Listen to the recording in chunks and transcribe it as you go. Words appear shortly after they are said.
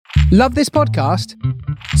Love this podcast?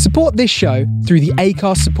 Support this show through the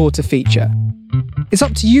Acast supporter feature. It's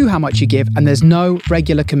up to you how much you give, and there's no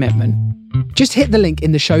regular commitment. Just hit the link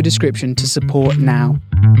in the show description to support now.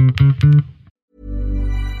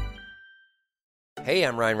 Hey,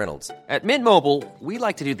 I'm Ryan Reynolds. At Mint Mobile, we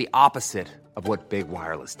like to do the opposite of what Big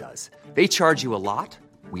Wireless does. They charge you a lot,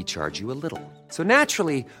 we charge you a little. So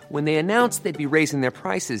naturally, when they announced they'd be raising their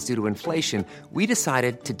prices due to inflation, we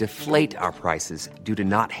decided to deflate our prices due to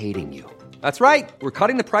not hating you. That's right. We're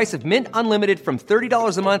cutting the price of Mint Unlimited from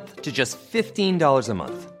 $30 a month to just $15 a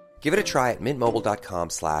month. Give it a try at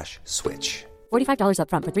mintmobile.com/switch. $45 up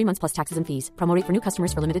front for 3 months plus taxes and fees. Promo rate for new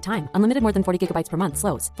customers for limited time. Unlimited more than 40 gigabytes per month.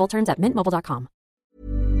 Slows full terms at mintmobile.com.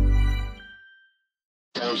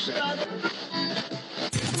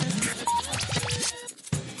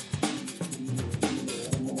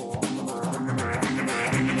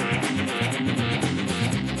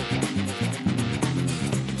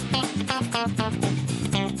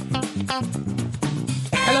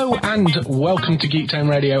 Hello and welcome to Geektown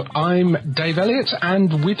Radio. I'm Dave Elliott,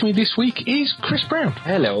 and with me this week is Chris Brown.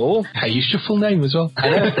 Hello. I used your full name as well. I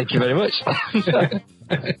know, thank you very much.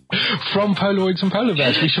 From Polaroids and Polar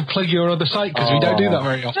Bears. We should plug your other site because we don't do that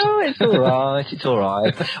very often. No, it's all right. It's all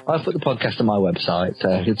right. I've put the podcast on my website, so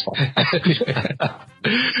it's fine.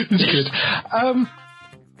 It's good.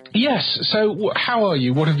 Yes, so how are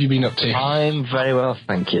you? What have you been up to? I'm very well,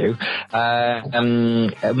 thank you.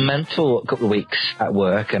 A mental couple of weeks at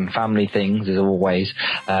work and family things as always.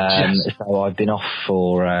 Yes. So I've been off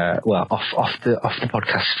for off the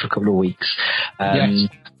podcast for a couple of weeks. Yes.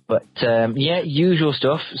 But usual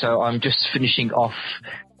stuff. So I'm just finishing off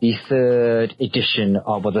the third edition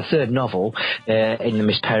of, or the third novel in the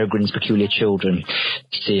Miss Peregrine's Peculiar Children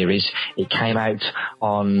series. It came out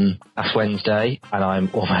on last Wednesday, and I'm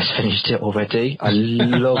almost finished it already. I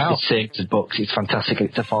love Wow. the series of books. It's fantastic.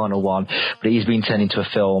 It's the final one, but it is being turned into a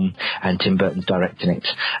film, and Tim Burton's directing it.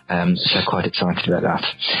 So quite excited about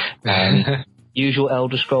that. Usual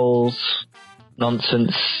Elder Scrolls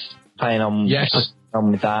nonsense, playing on. Yes. On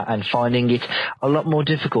with that and finding it a lot more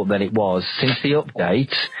difficult than it was since the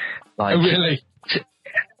update. Like, Oh, really?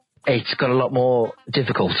 It's got a lot more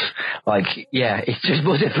difficult. It's just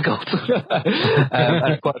more difficult.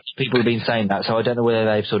 And quite a few people have been saying that, so I don't know whether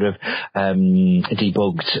they've sort of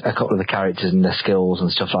debugged a couple of the characters and their skills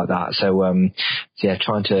and stuff like that. So,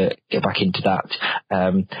 trying to get back into that.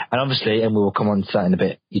 And obviously, and we will come on to that in a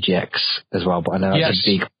bit, EGX as well, but I know that's a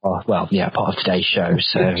big part of today's show,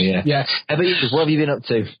 so yeah. Yes. How about you? What have you been up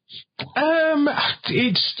to?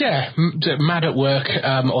 It's mad at work.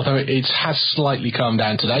 Although it has slightly calmed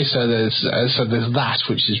down today, so there's that,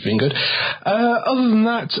 which has been good. Other than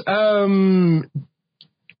that,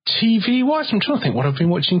 TV wise, I'm trying to think what I've been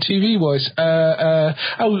watching TV wise.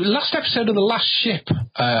 Last episode of The Last Ship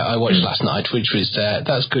I watched last night, which was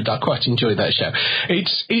that's good. I quite enjoyed that show. They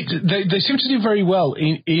seem to do very well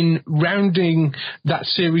in rounding that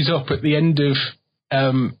series up at the end of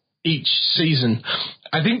each season.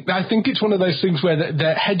 I think it's one of those things where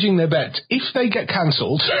they're hedging their bets. If they get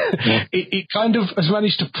cancelled, it kind of has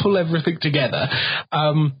managed to pull everything together.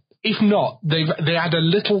 If not, they add a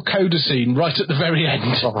little coda scene right at the very end,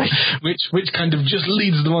 which kind of just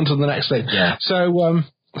leads them on to the next thing. Yeah. So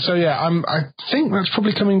I think that's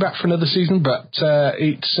probably coming back for another season, but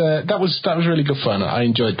that was really good fun. I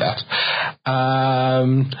enjoyed that.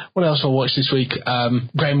 What else I watched this week?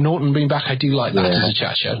 Graham Norton being back. I do like that as a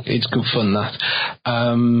chat show. It's good fun, that.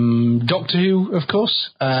 Doctor Who, of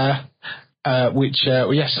course. That's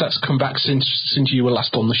come back since you were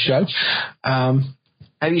last on the show. How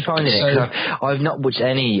are you finding it? 'Cause I've not watched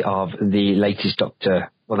any of the latest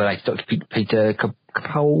Doctor, Peter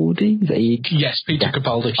Capaldi. Is that he? Yes, Peter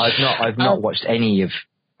Capaldi. I've not watched any of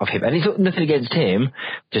him, and it's nothing against him.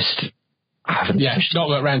 Just I haven't. Yeah, not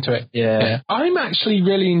got around to it. Yeah. I'm actually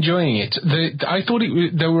really enjoying it. I thought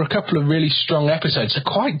there were a couple of really strong episodes. They're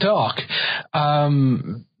quite dark.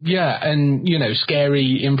 And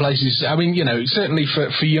scary in places. I mean, certainly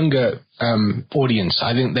for younger audience,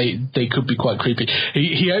 I think they could be quite creepy.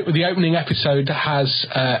 The opening episode has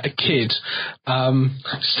a kid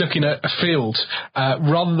stuck in a field.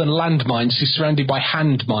 Rather than landmines, he's surrounded by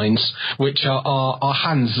hand mines, which are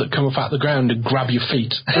hands that come up out the ground and grab your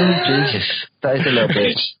feet. Oh, Jesus. That is a little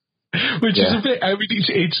bit... Which is a bit. I mean,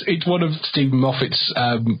 it's one of Stephen Moffat's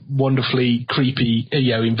wonderfully creepy,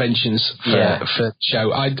 inventions for the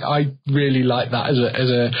show. I really like that as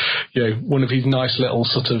a one of his nice little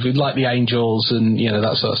sort of like the angels and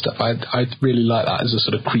that sort of stuff. I really like that as a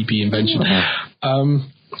sort of creepy invention.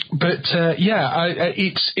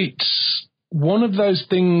 It's one of those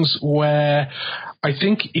things where I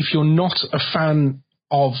think if you're not a fan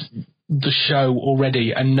of the show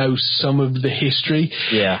already and know some of the history,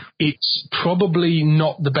 it's probably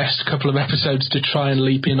not the best couple of episodes to try and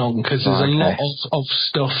leap in on, because there's a lot of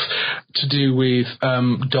stuff to do with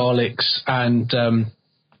Daleks and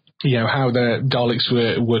how the Daleks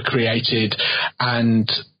were created,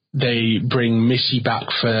 and they bring Missy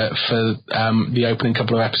back for the opening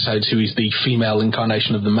couple of episodes, who is the female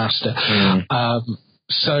incarnation of the Master.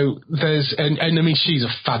 So there's, and I mean, she's a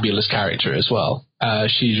fabulous character as well.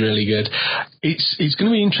 She's really good. It's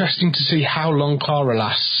going to be interesting to see how long Clara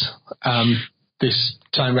lasts this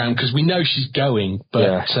time round, because we know she's going,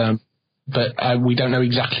 but we don't know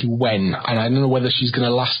exactly when, and I don't know whether she's going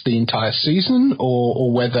to last the entire season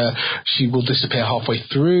or whether she will disappear halfway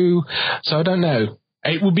through. So I don't know.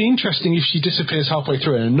 It would be interesting if she disappears halfway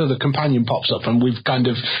through and another companion pops up, and we've kind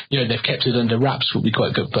of, they've kept it under wraps, would be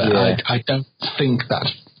quite good. But I don't think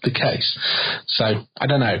that's the case. So I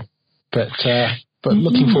don't know. But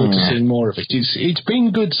looking forward to seeing more of it. It's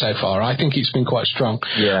been good so far. I think it's been quite strong.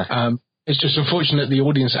 Yeah. It's just unfortunate the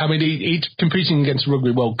audience. I mean, it's competing against the Rugby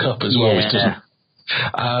World Cup as well, which doesn't.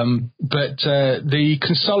 But the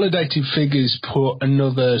consolidated figures put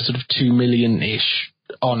another sort of 2 million-ish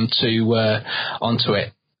onto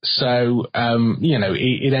it. So,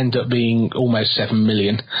 it ended up being almost 7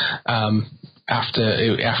 million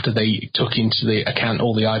after they took into the account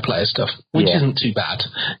all the iPlayer stuff, which isn't too bad,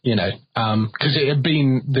 because it had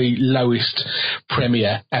been the lowest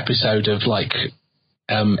premiere episode of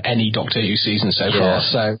any Doctor Who season so far.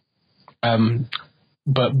 So,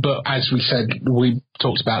 but as we said, we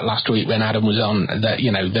talked about last week when Adam was on, that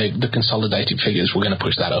the consolidated figures were going to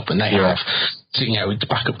push that up, and they have. It's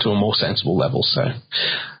back up to a more sensible level. So,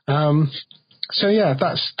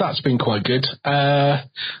 that's been quite good.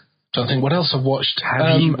 Don't think what else I've watched.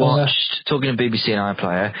 Have you watched, talking of BBC and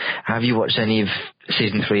iPlayer, have you watched any of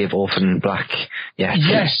season 3 of Orphan Black yet?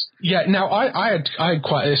 Yes. Yeah. Now I had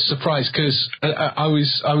quite a surprise, because I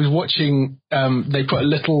was watching, they put a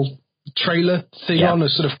little trailer thing on, a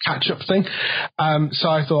sort of catch-up thing. So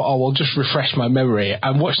I thought, I'll just refresh my memory,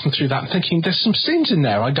 and watched them through that, thinking there's some scenes in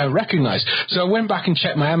there I don't recognise. So I went back and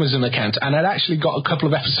checked my Amazon account, and I'd actually got a couple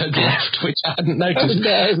of episodes left, which I hadn't noticed.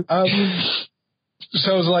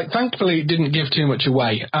 So I was like, thankfully it didn't give too much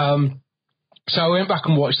away. So I went back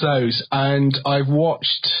and watched those, and I've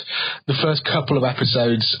watched the first couple of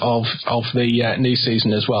episodes of the new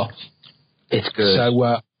season as well. It's good.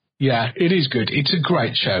 So, it is good. It's a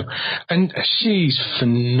great show. And she's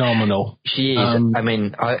phenomenal. She is. I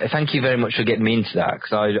mean, thank you very much for getting me into that,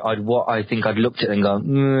 because I think I'd looked at it and gone,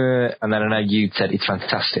 and then I know you said it's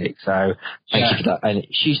fantastic. So thank you for that. And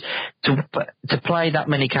she's, to play that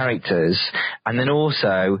many characters, and then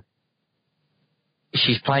also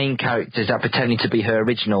she's playing characters that pretending to be her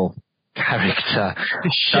original character.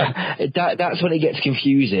 That's when it gets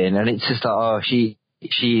confusing, and it's just like, she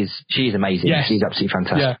is amazing. Yes. She's absolutely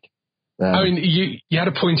fantastic. Yeah. I mean, you had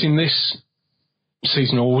a point in this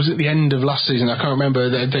season, or was it the end of last season? I can't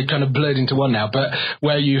remember. They kind of blurred into one now, but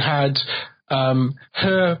where you had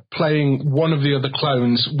her playing one of the other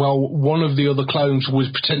clones, while one of the other clones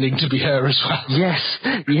was pretending to be her as well. Yes.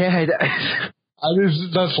 Yeah.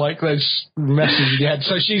 That's like those messages you had.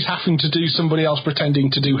 So she's having to do somebody else pretending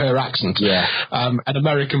to do her accent. Yeah. An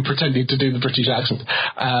American pretending to do the British accent.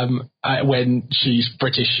 When she's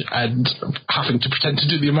British, and having to pretend to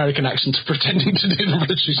do the American accent, pretending to do the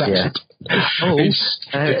British accent.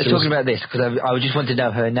 Talking about this, because I just wanted to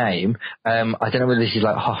know her name. I don't know whether this is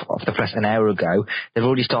off the press an hour ago. They've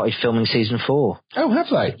already started filming season 4. Oh, have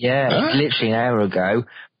they? Yeah, it's literally an hour ago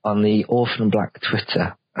on the Orphan Black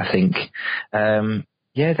Twitter, I think.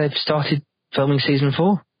 They've started filming season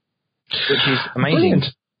 4, which is amazing. Brilliant.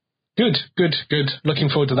 Good. Looking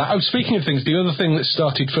forward to that. Oh, speaking of things, the other thing that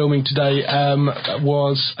started filming today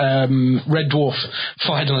was Red Dwarf,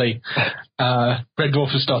 finally. Red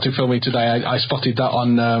Dwarf has started filming today. I spotted that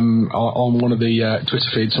on one of the Twitter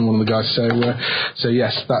feeds from one of the guys. So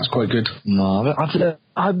yes, that's quite good. No,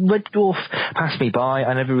 Red Dwarf passed me by.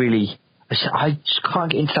 I just can't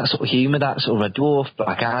get into that sort of humour, that sort of Red Dwarf,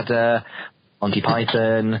 Blackadder, Monty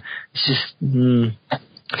Python. It's just,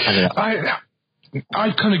 I don't know.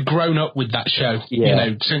 I've kind of grown up with that show,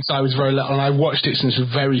 since I was very little, and I watched it since the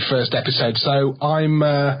very first episode. So I'm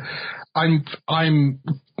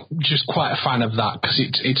just quite a fan of that, because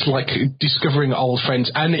it's like discovering old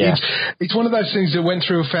friends, and it's one of those things that went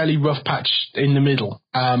through a fairly rough patch in the middle.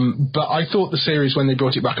 But I thought the series, when they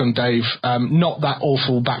brought it back on Dave, not that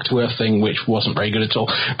awful Back to Earth thing, which wasn't very good at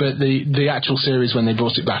all, but the actual series when they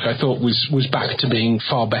brought it back, I thought was back to being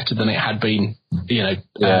far better than it had been,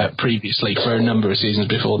 previously for a number of seasons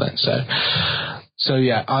before then. So So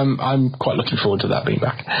yeah, I'm quite looking forward to that being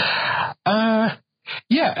back.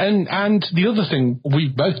 Yeah, and the other thing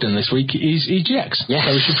we've both done this week is EGX. Yes.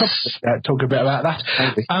 So we should probably talk a bit about that.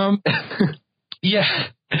 Yeah.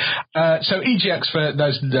 So EGX, for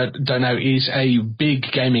those that don't know, is a big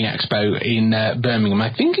gaming expo in Birmingham.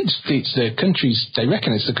 I think it's the country's, they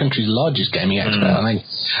reckon it's the country's largest gaming expo, I think.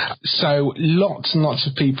 So lots and lots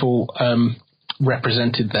of people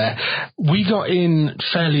represented there. We got in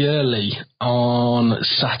fairly early on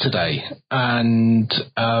Saturday, and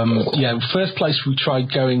first place we tried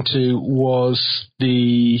going to was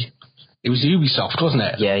Ubisoft, wasn't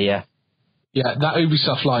it? Yeah, that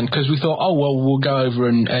Ubisoft line, because we thought, we'll go over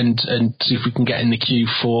and see if we can get in the queue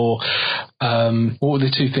for what were the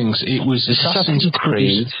two things? It was Assassin's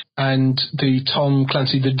Creed and the Tom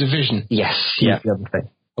Clancy The Division. Yes, yeah. The other thing.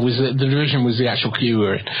 The Division was the actual queue we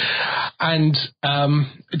were in. And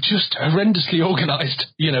just horrendously organised.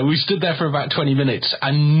 We stood there for about 20 minutes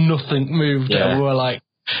and nothing moved. Yeah. We were like,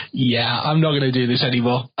 I'm not going to do this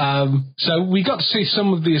anymore. So we got to see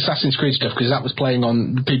some of the Assassin's Creed stuff because that was playing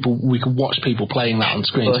on we could watch people playing that on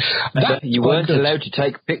screen. You weren't allowed to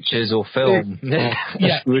take pictures or film. Even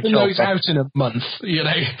though it's out in a month,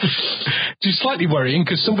 just slightly worrying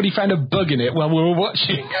because somebody found a bug in it while we were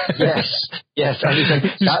watching. Yes,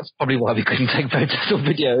 that's probably why we couldn't take photos or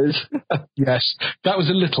videos. Yes, that was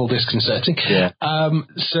a little disconcerting. Yeah.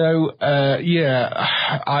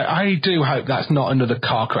 I do hope that's not another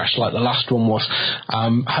car crash like the last one was.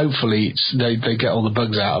 Hopefully they get all the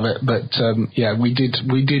bugs out of it. But we did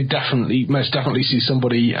most definitely see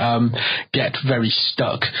somebody get very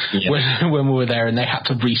stuck when we were there, and they had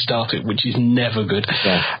to restart it, which is never good.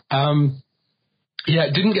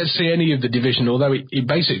 Yeah, didn't get to see any of the Division, although it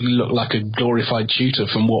basically looked like a glorified shooter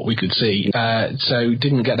from what we could see. So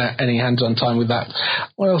didn't get any hands-on time with that.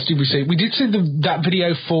 What else did we see? We did see that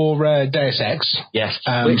video for Deus Ex. Yes,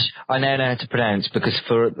 which I now know how to pronounce because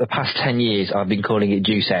for the past 10 years I've been calling it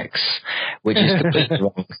Juice X, which is completely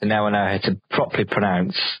wrong. So now I know how to properly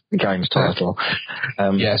pronounce the game's title.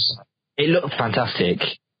 Yes. It looked fantastic.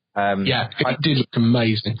 It did look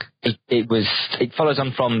amazing. It follows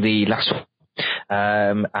on from the last one.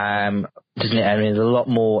 Doesn't it? I mean, there's a lot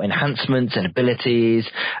more enhancements and abilities,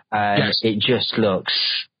 and it just looks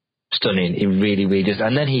stunning. It really, really does.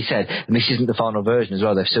 And then he said, and this isn't the final version as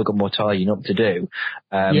well. They've still got more tidying up to do.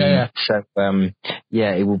 So,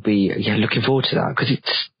 it will be. Looking forward to that because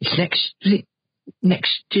it's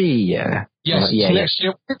next year. Yes, next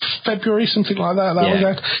year, February, something like that. That was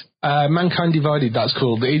it. Mankind Divided. That's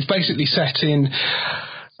cool. It's basically set in.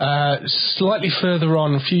 Slightly further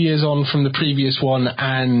on, a few years on from the previous one,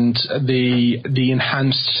 and the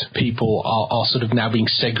enhanced people are sort of now being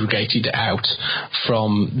segregated out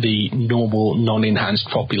from the normal non-enhanced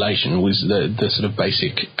population was the sort of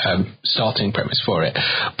basic starting premise for it.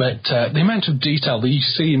 But the amount of detail that you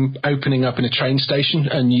see them opening up in a train station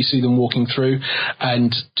and you see them walking through,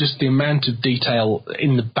 and just the amount of detail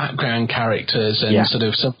in the background characters and sort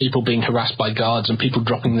of some people being harassed by guards and people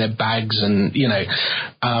dropping their bags and,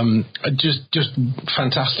 just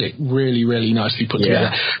fantastic, really, really nicely put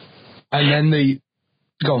together. And then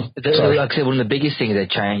go on. Like I said, one of the biggest things they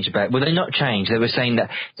changed about, well, they not changed. They were saying that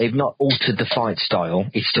they've not altered the fight style.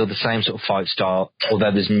 It's still the same sort of fight style,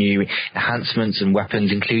 although there's new enhancements and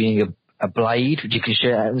weapons, including a blade, which you can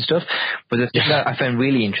shoot out and stuff. But the thing that I found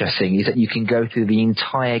really interesting is that you can go through the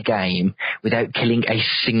entire game without killing a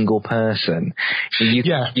single person. So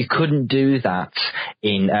you couldn't do that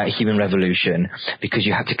in Human Revolution because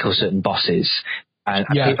you had to kill certain bosses. And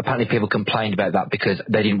apparently people complained about that because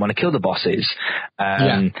they didn't want to kill the bosses.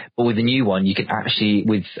 But with the new one, you can actually,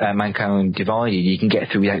 with Mankind Divided, you can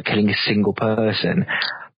get through without killing a single person.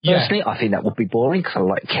 Personally, I think that would be boring because I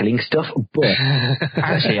like killing stuff. But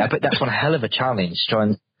actually, I bet that's one hell of a challenge to try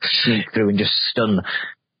and sneak through and just stun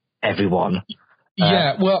everyone.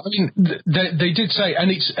 Well, I mean, they did say,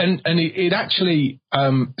 and it actually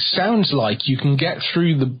sounds like you can get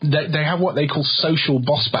through they have what they call social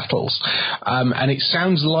boss battles, and it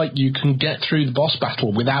sounds like you can get through the boss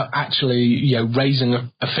battle without actually, raising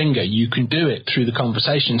a finger. You can do it through the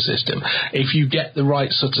conversation system if you get the right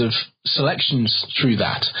sort of selections through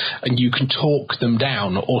that, and you can talk them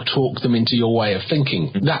down or talk them into your way of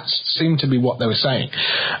thinking. That seemed to be what they were saying,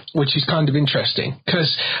 which is kind of interesting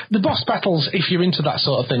because the boss battles, if you're into that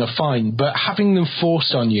sort of thing, are fine, but having them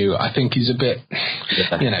forced on you, I think, is a bit,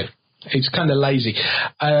 it's kind of lazy.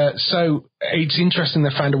 So it's interesting they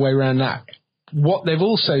found a way around that. What they've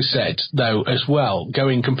also said, though, as well,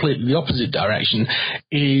 going completely the opposite direction,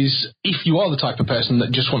 is if you are the type of person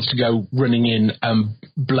that just wants to go running in and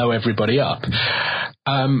blow everybody up,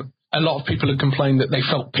 a lot of people had complained that they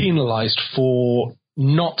felt penalised for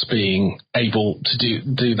not being able to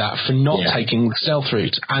do that, for not taking the stealth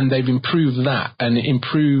route, and they've improved that and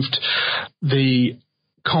improved the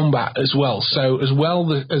combat as well. So as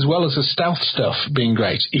well as the stealth stuff being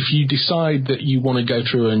great, if you decide that you want to go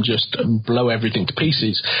through and just blow everything to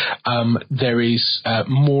pieces, there is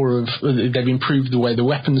more of, they've improved the way the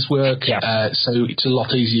weapons work, so it's a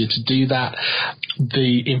lot easier to do that.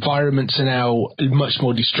 The environments are now much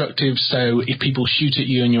more destructive, so if people shoot at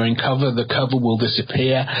you and you're in cover, the cover will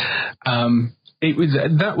disappear. It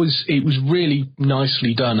was really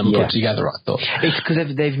nicely done and put together, I thought. It's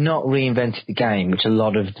because they've not reinvented the game, which a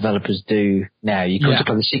lot of developers do now. You come to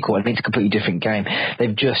play the sequel, and it's a completely different game.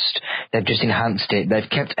 They've just enhanced it. They've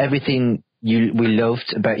kept everything we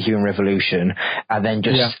loved about Human Revolution, and then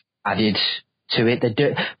just added to it.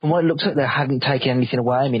 From what it looks like, they hadn't taken anything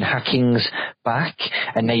away. I mean, hacking's back,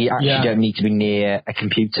 and they actually don't need to be near a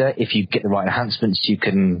computer. If you get the right enhancements, you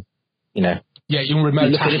can, Yeah, you can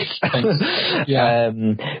remote hack things.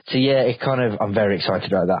 So it kind of, I'm very excited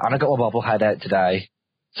about that. And I got my bobblehead out today.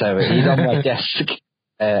 So he's on my desk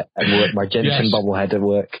at work, my Jensen bobblehead at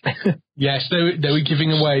work. Yes, they were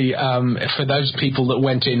giving away, for those people that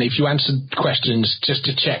went in, if you answered questions, just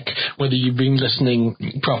to check whether you've been listening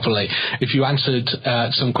properly, if you answered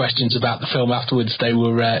some questions about the film afterwards, they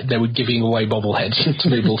were giving away bobbleheads to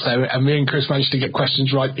people. So, and me and Chris managed to get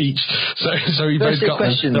questions right each. So we both got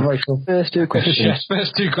questions. Cool. First two questions. Yes,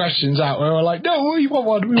 first two questions out. We were like, no, we want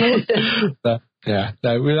one. We want.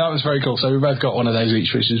 That was very cool. So we both got one of those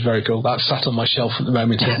each, which is very cool. That's sat on my shelf at the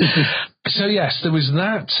moment. So yes, there was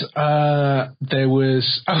that. There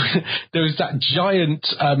was that giant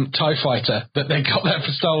TIE fighter that they got there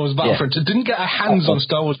for Star Wars Battlefront. It didn't get our hands on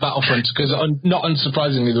Star Wars Battlefront because, not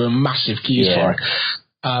unsurprisingly, there were massive queues for it.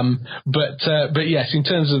 But yes, in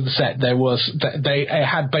terms of the set, they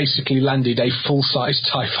had basically landed a full-size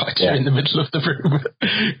TIE fighter in the middle of the room,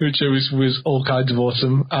 which was all kinds of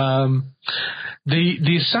awesome.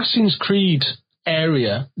 The Assassin's Creed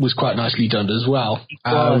area was quite nicely done as well.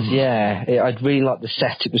 I'd really like the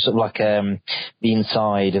set. It was sort of like the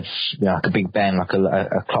inside of like a Big Ben, like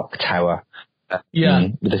a clock tower. With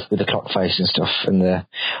the clock face and stuff,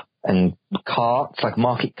 and carts, like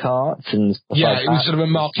market carts and stuff like that. It was sort of a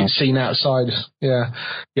market scene outside.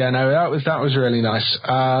 That was really nice.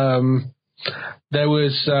 There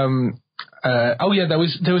was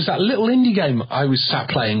there was that little indie game I was sat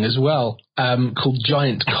playing as well, called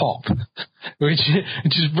Giant Cop, which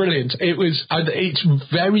is brilliant. It's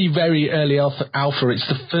very, very early alpha. It's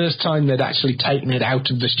the first time they'd actually taken it out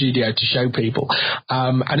of the studio to show people,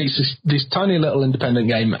 and it's this tiny little independent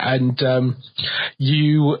game, and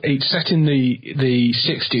it's set in the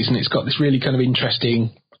 60s, and it's got this really kind of interesting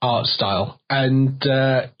art style, and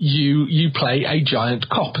you play a giant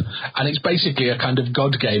cop, and it's basically a kind of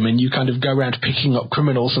god game, and you kind of go around picking up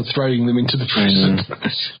criminals and throwing them into the prison.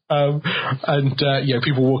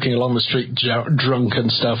 People walking along the street drunk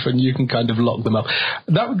and stuff, and you can kind of lock them up.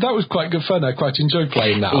 That was quite good fun. I quite enjoyed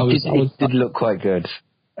playing that. It did look quite good.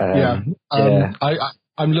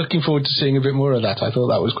 I'm looking forward to seeing a bit more of that. I thought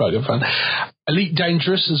that was quite good fun. Elite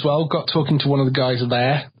Dangerous as well. Got talking to one of the guys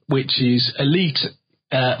there, which is Elite.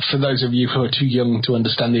 For those of you who are too young to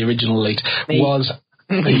understand the original Elite, was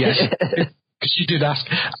yes, because you did ask.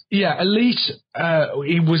 Yeah, Elite.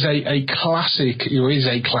 It was a classic. It is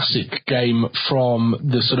a classic game from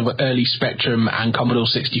the sort of early Spectrum and Commodore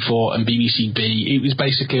 64 and BBC B. It was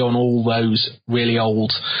basically on all those really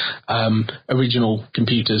old original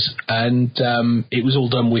computers, and it was all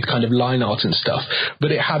done with kind of line art and stuff.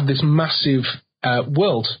 But it had this massive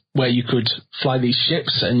world where you could fly these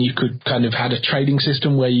ships, and you could kind of had a trading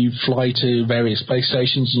system where you fly to various space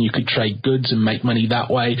stations and you could trade goods and make money that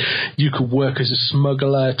way. You could work as a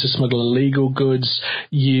smuggler to smuggle illegal goods.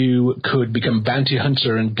 You could become a bounty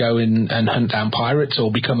hunter and go in and hunt down pirates,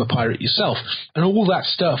 or become a pirate yourself. And all that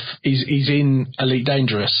stuff is in Elite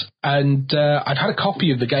Dangerous. And I've had a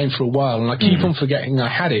copy of the game for a while, and I keep on forgetting I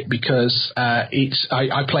had it because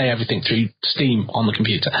I play everything through Steam on the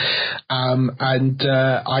computer.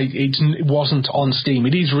 It wasn't on Steam.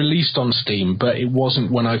 It is released on Steam, but it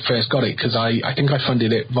wasn't when I first got it, because I think I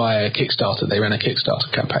funded it via Kickstarter. They ran a Kickstarter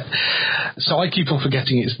campaign. So I keep on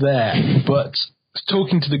forgetting it's there. But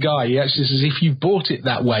talking to the guy, he actually says if you bought it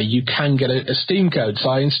that way, you can get a Steam code. So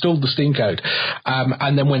I installed the Steam code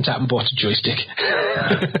and then went out and bought a joystick.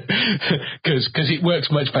 Because it works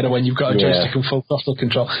much better when you've got a joystick and full throttle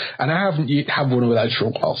control. And I haven't had one of those for a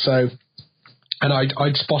while. So... And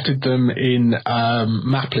I'd spotted them in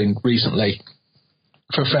Maplin recently,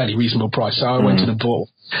 for a fairly reasonable price. So I went and bought,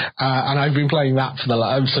 and I've been playing that for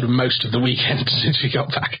the sort of most of the weekend since we got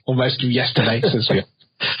back, or most of yesterday since we got.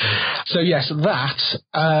 So yes, that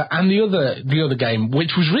and the other game,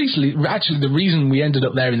 which was actually the reason we ended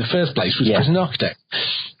up there in the first place, was Prison Architect,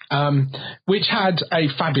 which had a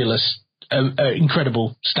fabulous.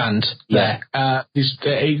 Incredible stand there.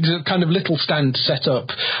 It's a kind of little stand set up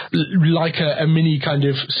like a mini kind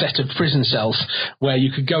of set of prison cells where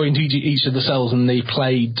you could go into each of the cells and they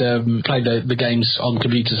played the games on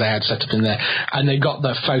computers they had set up in there. And they got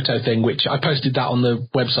the photo thing, which I posted that on the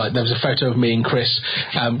website. There was a photo of me and Chris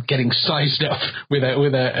getting sized up with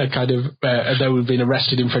a kind of though we'd been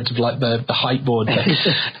arrested in front of like the height board.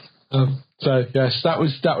 So yes, that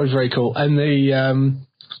was very cool. And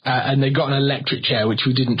they got an electric chair, which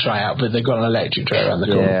we didn't try out, but they got an electric chair around the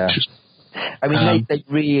corner. Yeah. I mean, they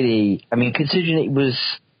really, considering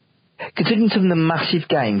some of the massive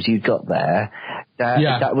games you got there,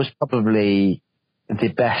 that was probably the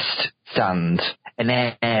best stand, an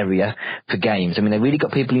area for games. I mean, they really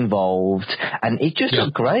got people involved, and it just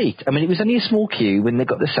looked great. I mean, it was only a small queue when they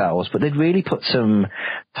got the cells, but they'd really put some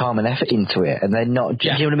time and effort into it, and they're not,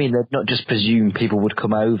 you know what I mean? They'd not just presume people would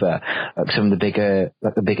come over at some of the bigger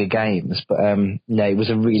games, but it was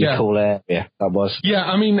a really cool area. That was. Yeah,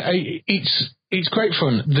 I mean, it's great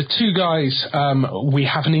fun. The two guys, we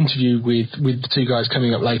have an interview with the two guys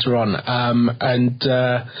coming up later on, and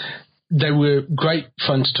they were great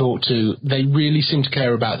fun to talk to. They really seem to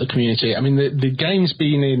care about the community. I mean, the game's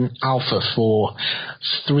been in alpha for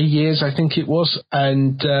 3 years, I think it was,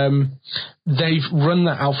 and they've run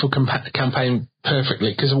that alpha campaign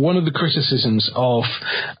perfectly, because one of the criticisms of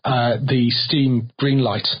the Steam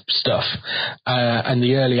Greenlight stuff and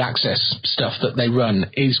the early access stuff that they run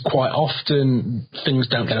is quite often things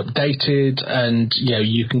don't get updated, and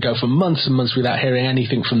you can go for months and months without hearing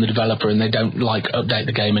anything from the developer, and they don't update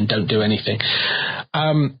the game and don't do anything.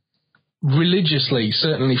 Religiously,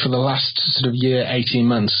 certainly for the last sort of year, 18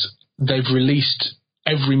 months,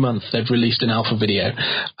 every month they've released an alpha video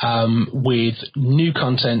with new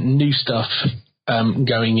content, new stuff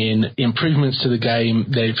going in, improvements to the game.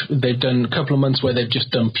 They've done a couple of months where they've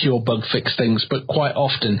just done pure bug fix things, but quite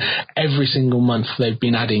often, every single month, they've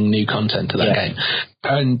been adding new content to that game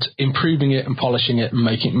and improving it and polishing it and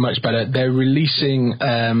making it much better. They're releasing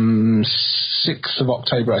 6th of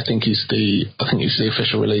October, I think is the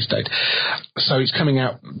official release date. So it's coming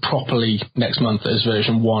out properly next month as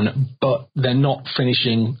version 1, but they're not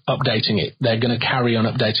finishing updating it. They're going to carry on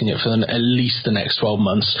updating it for at least the next 12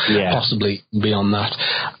 months, possibly beyond that.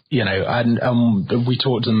 And we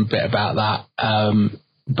talked to them a bit about that.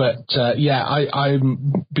 But I've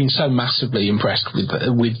been so massively impressed with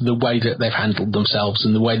the way that they've handled themselves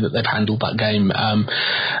and the way that they've handled that game.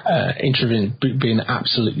 Introvision being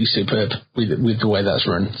absolutely superb with the way that's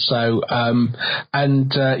run. So,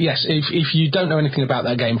 yes, if you don't know anything about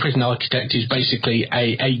that game, Prison Architect is basically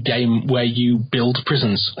a game where you build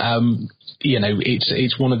prisons.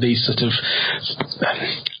 It's one of these sort of,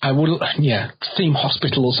 theme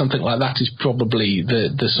hospital or something like that is probably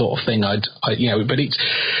the sort of thing but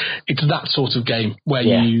it's that sort of game where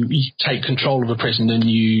you take control of a prison and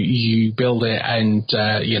you build it, and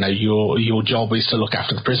your job is to look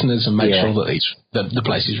after the prisoners and make sure that the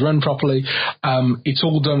place is run properly. It's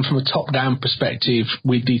all done from a top-down perspective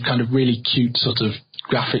with these kind of really cute sort of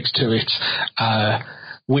graphics to it.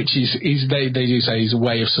 Which is they do say is a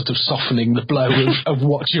way of sort of softening the blow of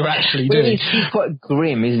what you're actually doing. It's quite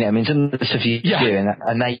grim, isn't it? I mean, some of the stuff you do,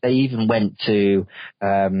 and they even went to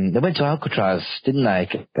Alcatraz, didn't they?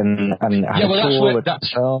 And had a tour with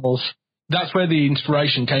themselves. That's where the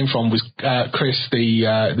inspiration came from. Was Chris,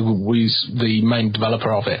 was the main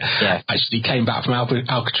developer of it, actually came back from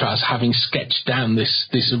Alcatraz having sketched down this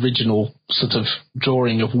original sort of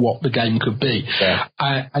drawing of what the game could be,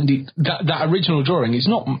 and that original drawing is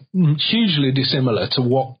not hugely dissimilar to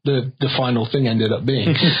what the final thing ended up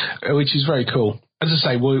being, which is very cool. As I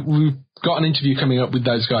say, we've got an interview coming up with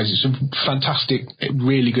those guys. It's a fantastic,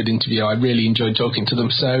 really good interview. I really enjoyed talking to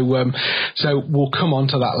them. So we'll come on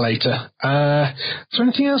to that later. Is there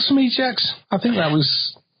anything else for me, Jax? I think that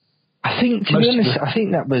was. I think, to be honest, I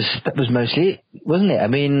think that was mostly it, wasn't it? I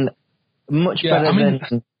mean, much better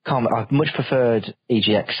than Comic. I've much preferred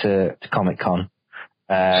EGX to Comic Con.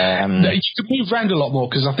 You could move around a lot more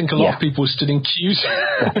because I think a lot of people stood in queues.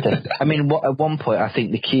 I mean, at one point, I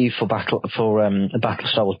think the queue for Star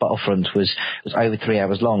Wars Battlefront was over 3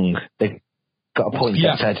 hours long. They got a point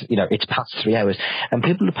that said, it's past 3 hours, and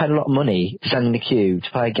people have paid a lot of money standing in the queue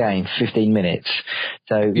to play a game for 15 minutes.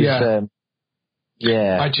 So it was,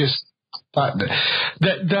 I just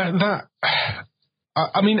that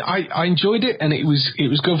I mean, I enjoyed it, and it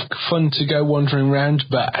was good fun to go wandering around,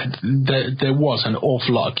 but there was an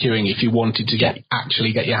awful lot of queuing if you wanted to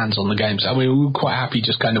actually get your hands on the games. I mean, we were quite happy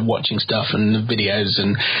just kind of watching stuff and the videos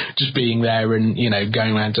and just being there and, you know,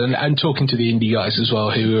 going around and talking to the indie guys as well,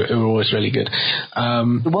 who are always really good.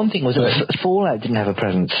 The one thing was that Fallout didn't have a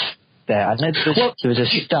presence there. I know there was a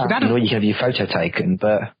stand where you can have your photo taken,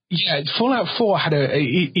 but... Yeah, Fallout 4 had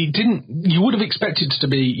it didn't, you would have expected to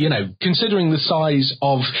be, you know, considering the size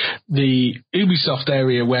of the Ubisoft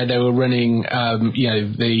area where they were running, you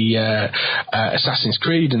know, the Assassin's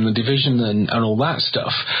Creed and the Division and all that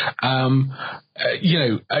stuff. You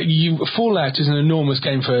know, Fallout is an enormous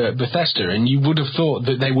game for Bethesda, and you would have thought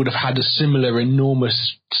that they would have had a similar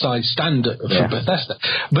enormous size stand for Bethesda.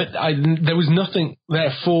 But there was nothing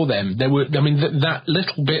there for them. That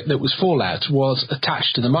little bit that was Fallout was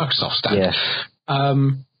attached to the Microsoft stand. Yeah.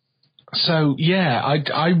 So yeah,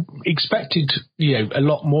 I expected, you know, a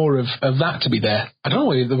lot more of that to be there. I don't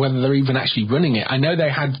know whether they're even actually running it. I know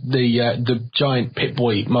they had the giant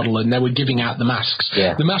Pip-Boy model, and they were giving out the masks.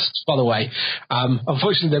 Yeah. The masks, by the way,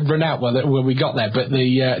 unfortunately they've run out when we got there, but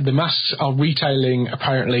the masks are retailing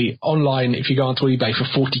apparently online if you go onto eBay for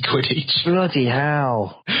 40 quid each. Bloody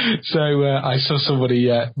hell. So I saw somebody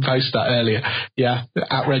post that earlier. Yeah,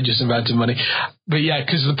 outrageous amount of money. But yeah,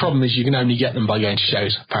 because the problem is you can only get them by going to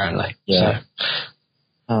shows, apparently. Yeah. So.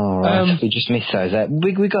 Oh, right. We just missed those.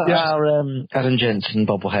 We got our Adam Jensen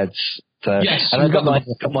bobbleheads. So, yes, and I've got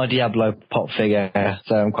my Diablo pop figure,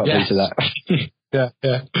 so I'm quite pleased with that.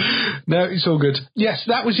 Yeah. No, it's all good. Yes,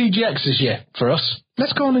 that was EGX this year for us.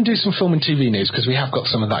 Let's go on and do some film and TV news, because we have got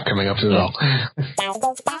some of that coming up as well.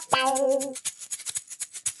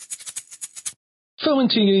 Film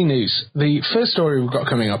and TV news. The first story we've got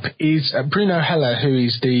coming up is Bruno Heller, who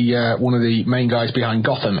is the one of the main guys behind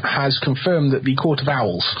Gotham, has confirmed that the Court of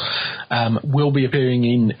Owls will be appearing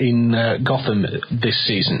in Gotham this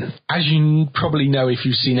season. As you probably know, if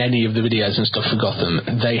you've seen any of the videos and stuff for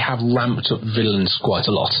Gotham, they have ramped up villains quite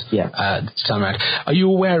a lot. This time around. Are you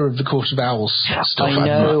aware of the Court of Owls stuff? I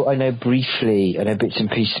know briefly. I know bits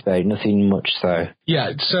and pieces about it, nothing much though.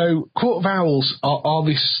 Yeah, so Court of Owls are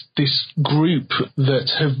this group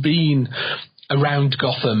that have been around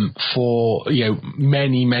Gotham for, you know,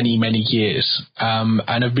 many years,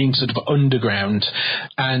 and have been sort of underground,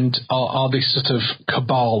 and are this sort of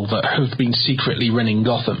cabal that have been secretly running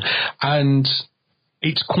Gotham. And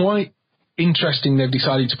it's quite interesting they've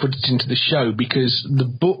decided to put it into the show, because the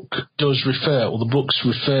books refer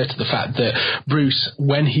to the fact that Bruce,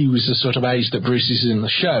 when he was the sort of age that Bruce is in the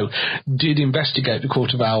show, did investigate the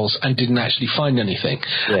Court of Owls and didn't actually find anything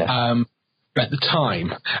at the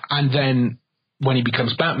time. And then when he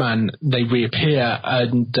becomes Batman, they reappear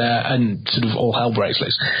and sort of all hell breaks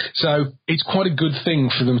loose. So it's quite a good thing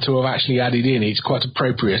for them to have actually added in. It's quite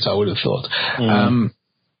appropriate, I would have thought.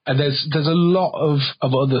 And there's a lot of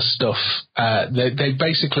other stuff. They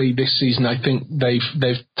basically, this season, I think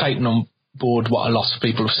they've taken on board what a lot of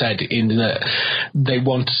people have said, in that they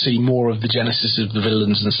want to see more of the genesis of the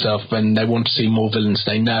villains and stuff, and they want to see more villains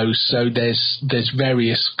they know. So there's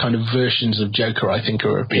various kind of versions of Joker, I think,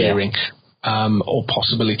 are appearing. Or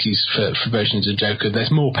possibilities for versions of Joker. There's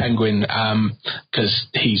more Penguin, because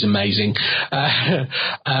he's amazing.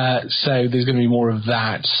 So there's going to be more of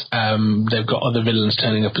that. They've got other villains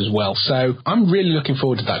turning up as well. So I'm really looking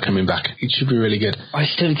forward to that coming back. It should be really good. I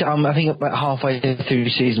think about halfway through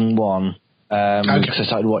season 1, because I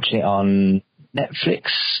started watching it on Netflix,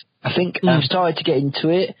 I think. I've started to get into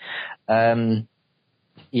it. I'm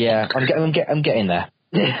getting there.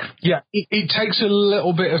 Yeah, it takes a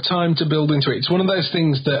little bit of time to build into it. It's one of those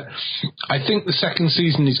things that I think the second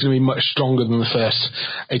season is going to be much stronger than the first.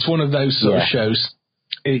 It's one of those sort of shows,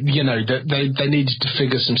 that they needed to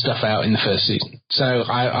figure some stuff out in the first season. So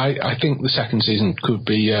I think the second season could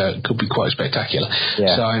be quite spectacular.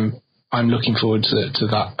 Yeah. So I'm looking forward to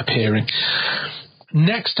that appearing.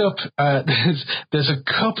 Next up, there's a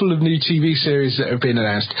couple of new TV series that have been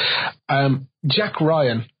announced. Jack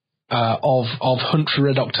Ryan, of Hunt for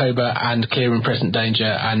Red October and Clear and Present Danger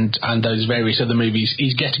and those various other movies,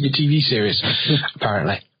 he's getting a TV series,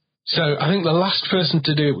 apparently. So I think the last person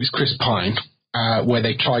to do it was Chris Pine, where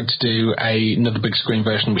they tried to do another big screen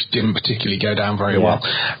version, which didn't particularly go down very well.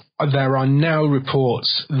 There are now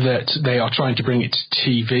reports that they are trying to bring it to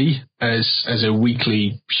TV as a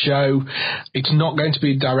weekly show. It's not going to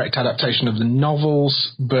be a direct adaptation of the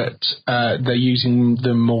novels, but they're using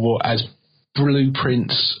them more as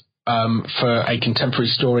blueprints for a contemporary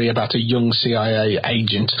story about a young CIA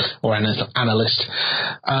agent or analyst.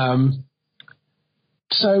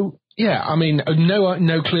 So Yeah, I mean,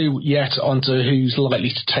 no clue yet onto who's likely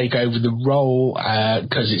to take over the role,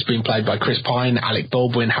 because it's been played by Chris Pine, Alec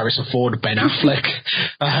Baldwin, Harrison Ford, Ben Affleck.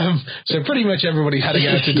 So pretty much everybody had to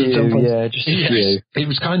go to the jump on. Yeah, just a few. It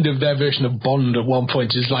was kind of their version of Bond at one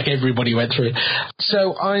point. It's like everybody went through it.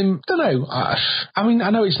 So I don't know. I mean, I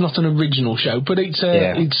know it's not an original show, but it's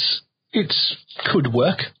could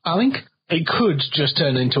work. I think it could just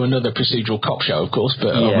turn into another procedural cop show, of course.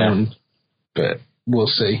 But but we'll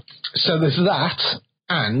see. So there's that,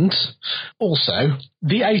 and also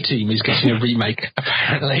the A-Team is getting a remake.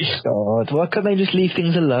 Apparently. God, why can't they just leave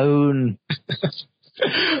things alone?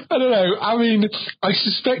 I don't know. I mean, I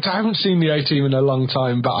suspect I haven't seen the A-Team in a long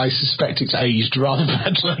time, but I suspect it's aged rather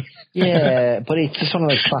badly. Yeah, but it's just one of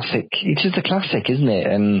those classic. It's just a classic, isn't it?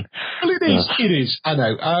 And well, it is. It is. I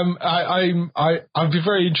know. I'd be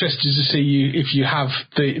very interested to see if you have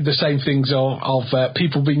the same things of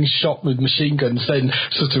people being shot with machine guns, then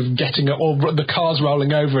sort of getting or the cars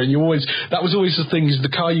rolling over, and that was always the thing. Is the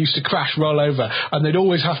car used to crash, roll over, and they'd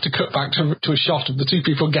always have to cut back to a shot of the two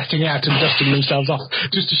people getting out and dusting themselves off,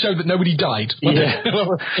 just to show that nobody died. Yeah.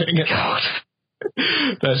 God.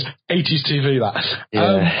 There's 80s TV, that.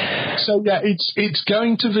 Yeah. So yeah, it's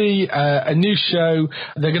going to be a new show.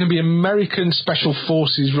 They're going to be American Special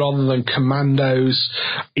Forces rather than Commandos.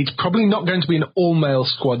 It's probably not going to be an all-male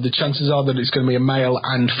squad. The chances are that it's going to be a male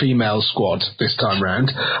and female squad this time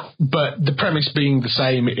round. But the premise being the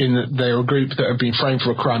same, in that they're a group that have been framed for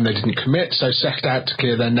a crime they didn't commit, so set out to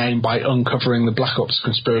clear their name by uncovering the Black Ops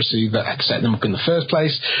conspiracy that had set them up in the first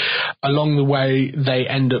place. Along the way, they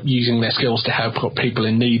end up using their skills to help people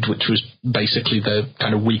in need, which was basically the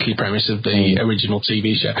kind of weekly premise of the original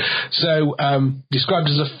TV show. So described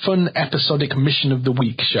as a fun episodic mission of the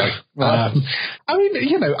week show. I mean,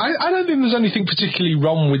 you know, I don't think there's anything particularly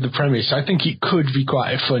wrong with the premise. I think it could be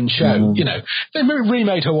quite a fun show. You know, they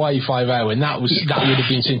remade Hawaii Five-0, and that would have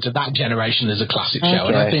been seen to that generation as a classic show,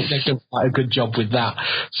 and I think they've done quite a good job with that.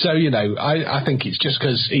 So, you know, I think it's just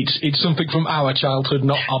because it's something from our childhood,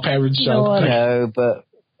 not our parents' childhood. I know, but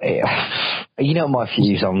you know what my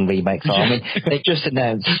views on remakes are. I mean, they've just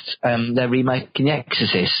announced they're remaking The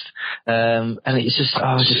Exorcist, and it's just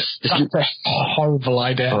that's a horrible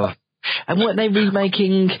idea. And weren't they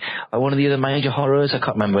remaking one of the other major horrors? I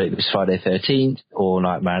can't remember. It was Friday the 13th or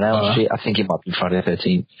Nightmare on Elm Street. I think it might be Friday the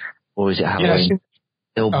 13th, or is it Halloween?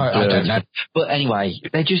 I don't know. But anyway,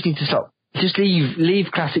 they just need to stop. Just leave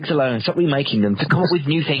classics alone. Stop remaking them to come up with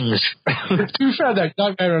new things. To be fair, though,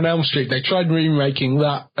 Nightmare on Elm Street, they tried remaking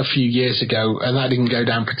that a few years ago, and that didn't go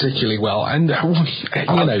down particularly well. And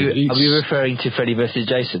are you referring to Freddy vs.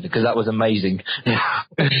 Jason? Because that was amazing.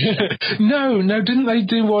 No, didn't they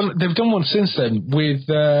do one? They've done one since then with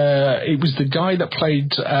it was the guy that played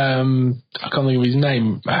I can't think of his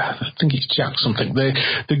name. I think it's Jack something.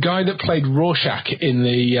 The guy that played Rorschach in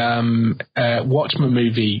the Watchmen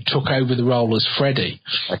movie took over the role as Freddy.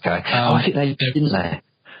 Okay. I think they didn't they?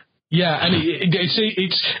 Yeah, and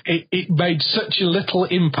it made such a little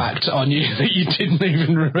impact on you that you didn't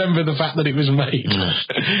even remember the fact that it was made.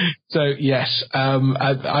 So yes,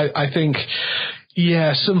 I think.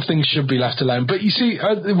 Yeah, some things should be left alone. But you see,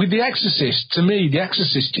 with The Exorcist, to me, The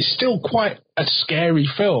Exorcist is still quite a scary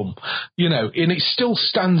film, you know, and it still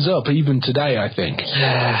stands up even today, I think.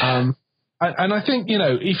 Yeah. And I think, you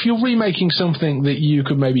know, if you're remaking something that you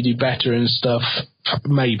could maybe do better and stuff,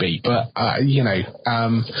 maybe, but, you know,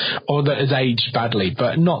 or that has aged badly,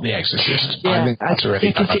 but not The Exorcist. Yeah, I think that's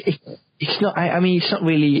already it's not, I mean, it's not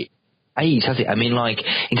really age, has it? I mean, like,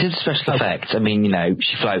 in terms of special effects, I mean, you know,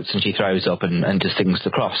 she floats and she throws up and does things to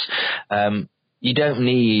the cross. You don't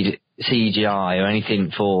need CGI or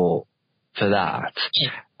anything for that.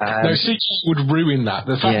 No, CGI would ruin that.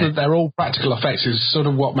 The fact that they're all practical effects is sort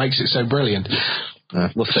of what makes it so brilliant.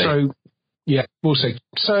 We'll see. So, yeah, we'll see.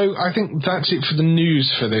 So I think that's it for the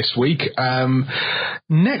news for this week.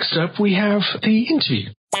 Next up, we have the interview.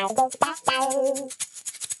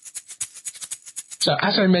 So,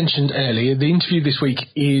 as I mentioned earlier, the interview this week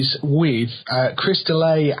is with Chris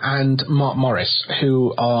DeLay and Mark Morris,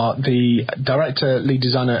 who are the director, lead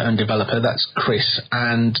designer and developer, that's Chris,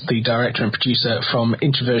 and the director and producer from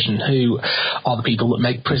Introversion, who are the people that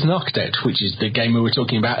make Prison Architect, which is the game we were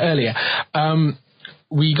talking about earlier.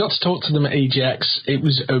 We got to talk to them at EGX. It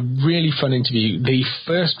was a really fun interview. The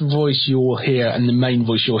first voice you'll hear and the main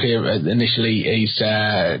voice you'll hear initially is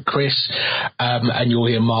Chris, and you'll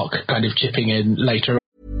hear Mark kind of chipping in later.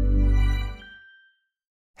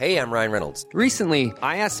 Hey, I'm Ryan Reynolds. Recently,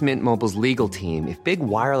 I asked Mint Mobile's legal team if big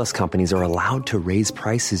wireless companies are allowed to raise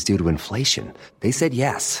prices due to inflation. They said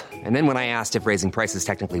yes. And then when I asked if raising prices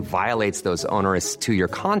technically violates those onerous 2-year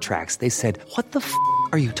contracts, they said, "What the f***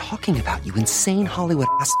 are you talking about, you insane Hollywood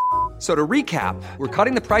ass?" So to recap, we're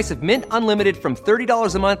cutting the price of Mint Unlimited from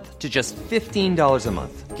 $30 a month to just $15 a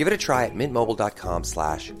month. Give it a try at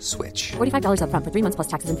mintmobile.com/switch. $45 up front for 3 months plus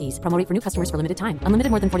taxes and fees. Promo rate for new customers for limited time. Unlimited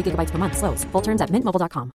more than 40 gigabytes per month. Slows full terms at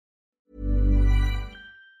mintmobile.com.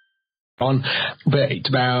 But it's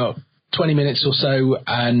about 20 minutes or so,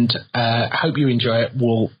 and hope you enjoy it.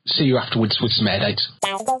 We'll see you afterwards with some air dates.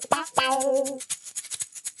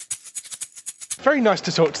 Very nice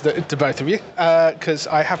to talk to both of you, because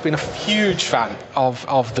I have been a huge fan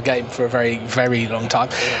of the game for a very, very long time.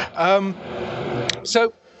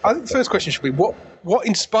 So I think the first question should be, what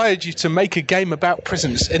inspired you to make a game about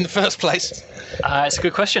prisons in the first place? It's a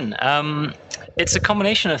good question. It's a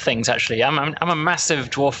combination of things, actually. I'm a massive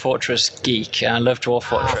Dwarf Fortress geek, and I love Dwarf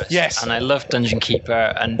Fortress. Yes. And I love Dungeon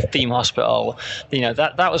Keeper and Theme Hospital. You know,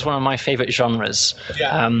 that was one of my favourite genres.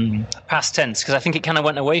 Yeah. Past tense, because I think it kind of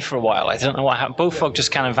went away for a while. I don't know what happened. Bullfrog just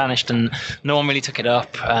kind of vanished, and no one really took it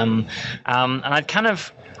up. And I kind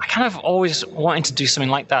of always wanted to do something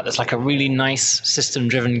like that. That's like a really nice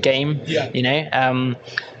system-driven game. Yeah. You know.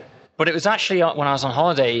 But it was actually when I was on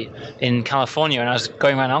holiday in California and I was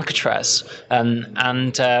going around Alcatraz and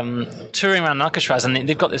touring around Alcatraz, and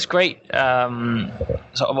they've got this great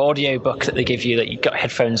sort of audio book that they give you that you've got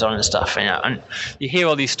headphones on and stuff, you know, and you hear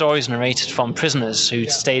all these stories narrated from prisoners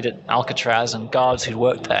who'd stayed at Alcatraz and guards who'd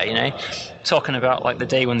worked there, you know, talking about like the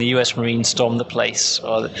day when the US Marines stormed the place,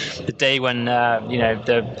 or the day when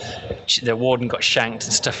the warden got shanked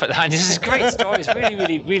and stuff like that. And this is great stories, really,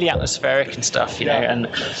 really, really atmospheric and stuff, you know.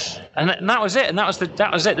 And that was it. And that was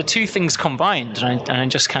it. The two things combined, and I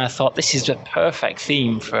just kind of thought, this is the perfect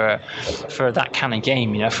theme for that kind of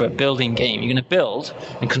game, you know, for a building game. You're going to build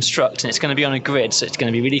and construct, and it's going to be on a grid, so it's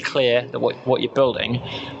going to be really clear that what you're building.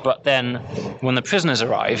 But then when the prisoners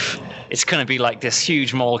arrive, it's going to be like this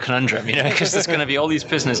huge moral conundrum, you know, because there's going to be all these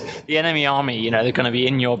prisoners, the enemy army, you know, they're going to be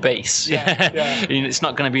in your base. Yeah. It's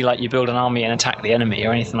not going to be like you build an army and attack the enemy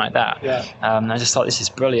or anything like that. Yeah. I just thought, this is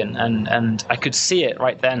brilliant, and I could see it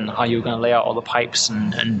right then, how you were going to lay out all the pipes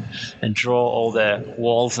and draw all the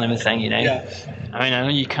walls and everything, you know. Yeah. I mean, I know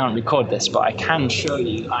you can't record this, but I can show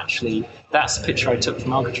you, actually, that's the picture I took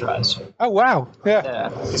from Alcatraz. Oh, wow. Yeah.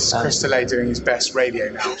 This is Christolay doing his best radio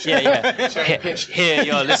now. Yeah. Here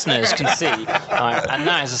your listeners can see. And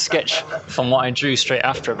that is a sketch from what I drew straight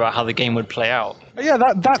after about how the game would play out. Yeah,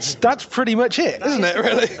 that's pretty much it, isn't it,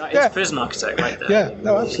 really? That is Prison Architect right there. Yeah,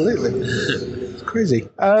 no, absolutely. It's crazy.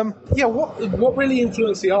 What really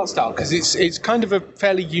influenced the art style? Because it's kind of a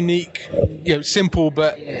fairly unique, you know, simple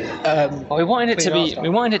but we wanted it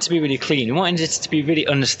to be really clean. We wanted it to be really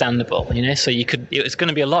understandable, you know, so it was going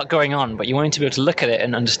to be a lot going on, but you wanted to be able to look at it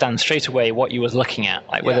and understand straight away what you were looking at,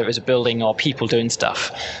 like whether it was a building or people doing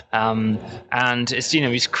stuff. And it's, you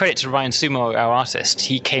know, it's credit to Ryan Sumo, our artist.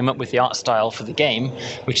 He came up with the art style for the game,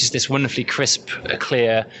 which is this wonderfully crisp,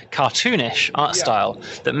 clear, cartoonish art style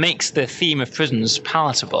that makes the theme of prisons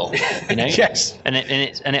palatable, you know. Yes.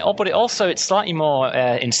 But it's slightly more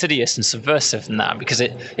insidious and subversive than that, because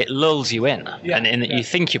it lulls you in, and you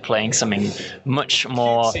think you're playing something much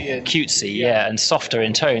more cutesy, and softer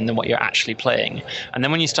in tone than what you're actually playing. And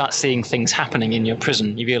then when you start seeing things happening in your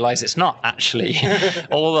prison, you realize it's not actually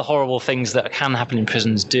all the horrible things that can happen in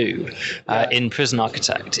prisons do in Prison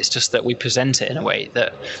Architect. It's just that we present it in a way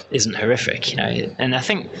that isn't horrific, you know. And I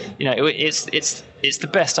think, you know, it's the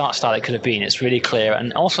best art style it could have been. It's really clear,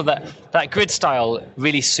 and also that grid style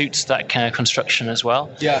really suits that kind of construction as well.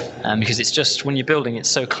 Yeah. Because it's just, when you're building, it's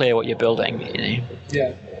so clear what you're building, you know.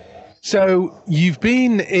 Yeah. So you've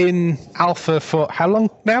been in alpha for how long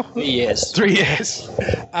now? 3 years. 3 years.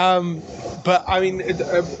 But I mean,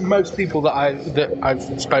 most people that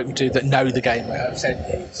I've spoken to that know the game have said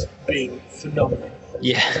it's been phenomenal.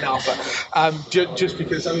 Yeah. An alpha. Just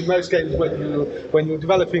because, I mean, most games when you're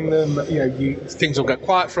developing them, you know, things will go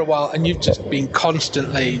quiet for a while, and you've just been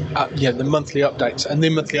constantly, the monthly updates, and the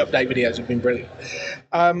monthly update videos have been brilliant.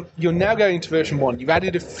 You're now going to version 1. You've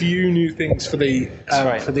added a few new things for the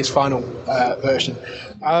for this final version.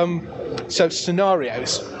 So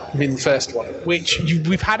scenarios have been the first one, which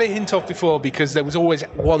we've had a hint of before, because there was always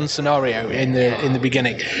one scenario in the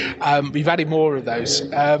beginning. We've added more of those.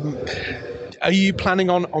 Are you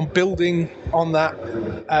planning on building on that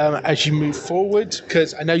as you move forward?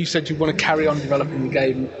 Because I know you said you want to carry on developing the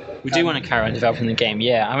game We do want to carry on developing the game,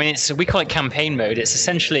 yeah. I mean, we call it campaign mode. It's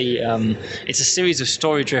essentially it's a series of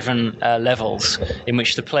story-driven levels in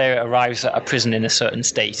which the player arrives at a prison in a certain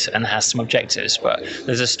state and has some objectives. But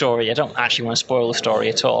there's a story. I don't actually want to spoil the story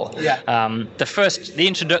at all. Yeah. The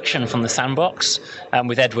introduction from the sandbox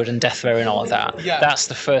with Edward and death row and all of that. Yeah. That's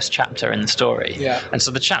the first chapter in the story. Yeah. And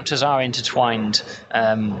so the chapters are intertwined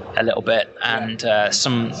a little bit, and there's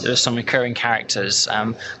some recurring characters.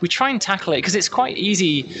 We try and tackle it because it's quite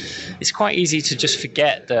easy. It's quite easy to just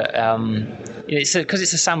forget that because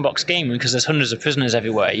it's a sandbox game, and because there's hundreds of prisoners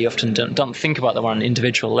everywhere. You often don't think about them on an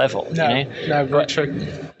individual level. No, very true.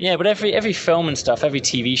 Yeah, but every film and stuff, every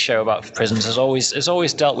TV show about prisons has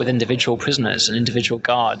always dealt with individual prisoners and individual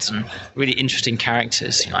guards and really interesting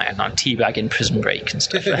characters, like Teabag in Prison Break and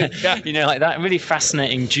stuff. Like that. Really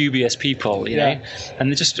fascinating, dubious people, you know, and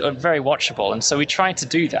they're just very watchable. And so we try to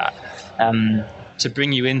do that. To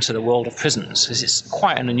bring you into the world of prisons, because it's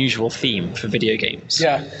quite an unusual theme for video games.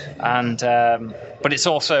 Yeah. And but it's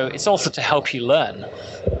also to help you learn.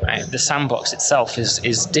 Right? The sandbox itself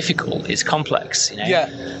is difficult, it's complex. You know.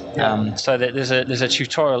 Yeah. So that there's a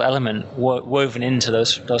tutorial element woven into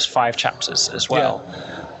those 5 chapters as well.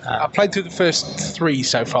 Yeah. I played through the first 3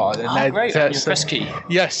 so far. And great! On your press key.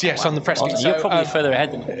 Yes, on the press key. You're probably further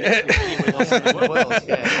ahead than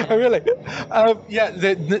Oh, really?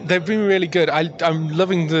 They've been really good. I'm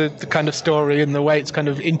loving the kind of story and the way it's kind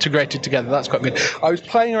of integrated together. That's quite good. I was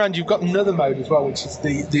playing around. You've got another mode as well, which is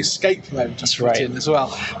the escape mode. That's right. In as well,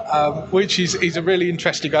 which is a really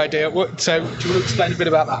interesting idea. So, do you want to explain a bit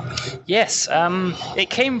about that? Yes. It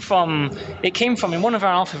came from in one of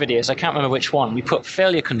our alpha videos. I can't remember which one. We put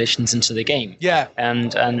failure conditions into the game. Yeah.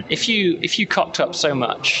 And if you cocked up so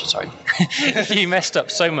much, if you messed up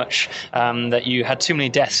so much that you had too many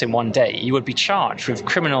deaths in one day, you would be charged with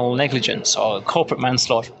criminal negligence or corporate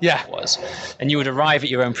manslaughter. Yeah. It was, and you would arrive at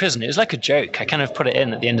your own prison. It was like a joke. I kind of put it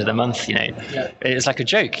in at the end of the month. You know, It was like a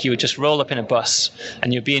joke. You would just roll up in a bus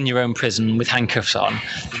and you'd be in your own prison with handcuffs on.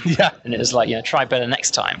 Yeah. And it was like, try better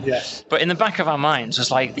next time. Yeah. But in the back of our minds was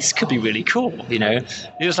like, this could be really cool. You know,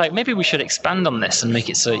 it was like, maybe we should expand on this and make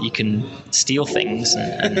it so you can steal things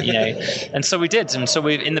and and so we did. And so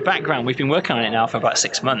in the background we've been working on it now for about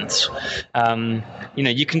 6 months.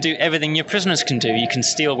 You can do everything your prisoners can do. You can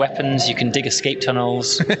steal weapons, you can dig escape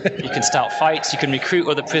tunnels, you can start fights, you can recruit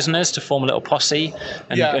other prisoners to form a little posse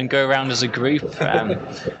and go around as a group.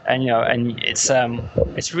 And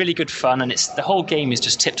it's really good fun, and the whole game is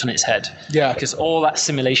just tipped on its head. Yeah. Because all that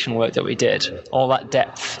simulation work that we did, all that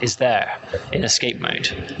depth is there in escape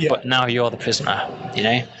mode. Yeah. But now you're the prisoner, you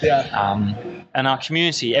know? Yeah. And our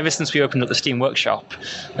community, ever since we opened up the Steam Workshop,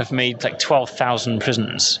 have made like 12,000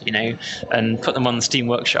 prisons, and put them on the Steam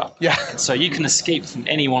Workshop. Yeah. So you can escape from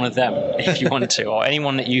any one of them if you want to, or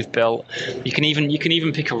anyone that you've built. You can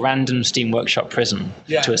even pick a random Steam Workshop prison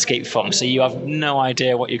to escape from. So you have no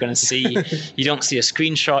idea what you're going to see. You don't see a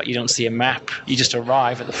screenshot. You don't see a map. You just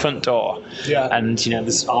arrive at the front door. Yeah. And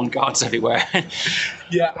there's armed guards everywhere.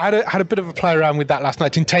 Yeah, I had a bit of a play around with that last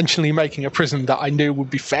night, intentionally making a prison that I knew would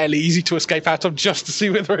be fairly easy to escape out of, just to see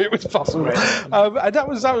whether it was possible. And that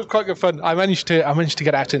was quite good fun. I managed to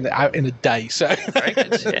get out in a day. So very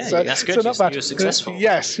good. Yeah, so, that's good. So not bad. You were successful.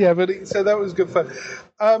 Yes, yeah, so that was good fun.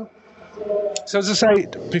 So as I say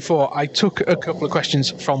before, I took a couple of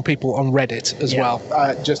questions from people on Reddit as well,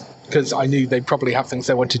 just because I knew they'd probably have things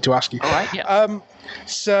they wanted to ask you. All right. Yeah.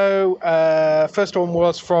 So, first one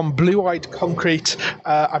was from Blue Eyed Concrete.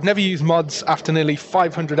 I've never used mods after nearly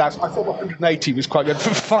 500 hours. I thought 180 was quite good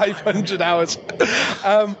for 500 hours.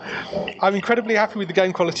 I'm incredibly happy with the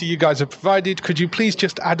game quality you guys have provided. Could you please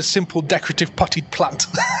just add a simple decorative potted plant?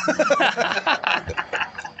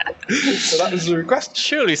 So that was the request.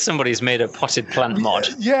 Surely somebody's made a potted plant mod.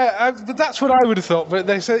 Yeah, but that's what I would have thought. But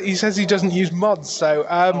he says he doesn't use mods. So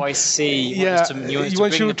I see. You want to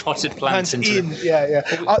bring the potted plants into in. Yeah.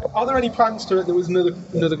 Are there any plans to it? There was another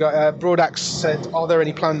guy. Broadaxe said, "Are there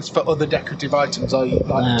any plans for other decorative items? Are you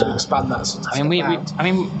like to expand that?" Sort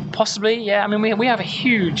of possibly. Yeah. We have a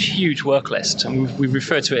huge work list, and we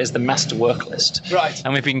refer to it as the master work list. Right.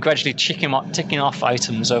 And we've been gradually ticking off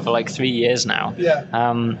items over like 3 years now. Yeah.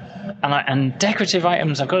 And decorative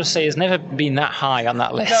items, I've got to say, has never been that high on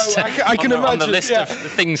that list. No, I can imagine. On the list of the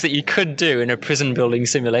things that you could do in a prison building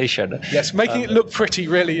simulation. Yes, making it look pretty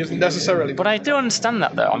really isn't necessarily. But I do understand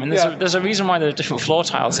that, though. There's a reason why there are different floor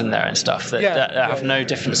tiles in there and stuff that have no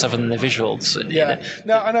difference other than the visuals. Yeah.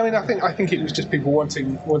 No, and I think it was just people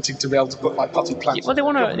wanting to be able to put like potted plants. Well, they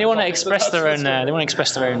want to express their own. They want to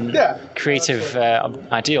express their own creative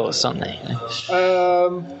ideals, don't they?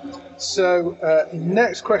 So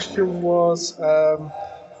next question was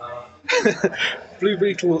Blue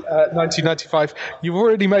Beetle 1995. You've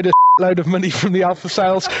already made a load of money from the alpha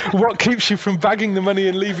sales. What keeps you from bagging the money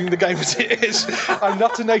and leaving the game as it is? I'm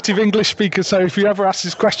not a native English speaker, so if you ever ask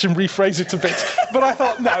this question, rephrase it a bit. But I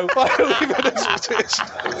thought, no, I'll leave it as it is.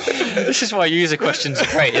 This is why user questions are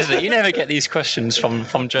great, isn't it? You never get these questions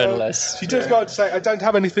from journalists. She does go on to say, I don't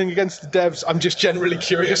have anything against the devs, I'm just generally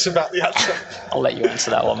curious about the answer. I'll let you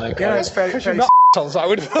answer that one, mate. Yeah, it's very I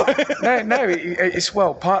would No, it's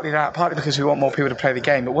well, partly that, partly because we want more people to play the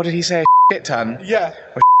game. But what did he say? A shit ton? Yeah.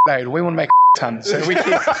 Or load. We want to make a ton, so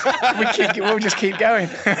we'll just keep going.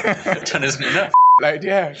 Ton isn't enough. Load,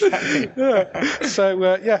 yeah, exactly. But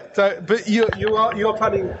you're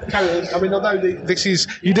planning. I mean, although this is,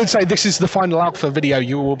 you did say this is the final alpha video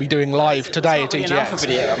you will be doing live today at EGX. An alpha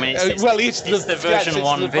video. I mean, it's the version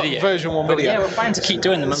 1 video. Version 1 video. Yeah, we're planning to keep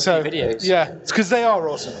doing the monthly videos. Yeah, because they are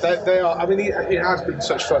awesome. They are. I mean, it has been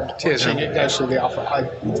such fun. Cheers, watching it go through the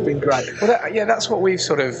alpha. It's been great. Well, that's what we've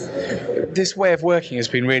sort of. This way of working has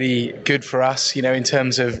been really good for us, you know, in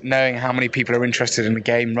terms of knowing how many people are interested in the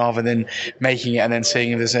game rather than making it and then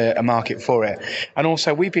seeing if there's a market for it. And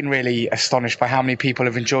also, we've been really astonished by how many people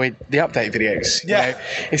have enjoyed the update videos. Yeah, you know,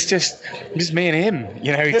 it's just me and him,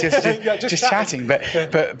 you know, just chatting.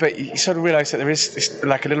 But you sort of realise that there is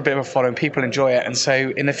like a little bit of a following. People enjoy it, and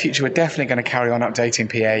so in the future, we're definitely going to carry on updating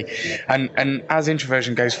PA. And as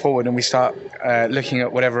Introversion goes forward, and we start looking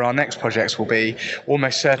at whatever our next projects will be,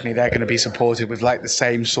 almost certainly they're going to be supported with like the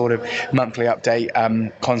same sort of monthly update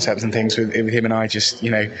concepts and things with him and I just,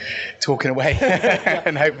 you know, talking away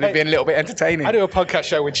and hopefully being a little bit entertaining. I do a podcast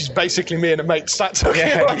show which is basically me and a mate sat talking.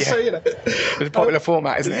 So, you know, it's a popular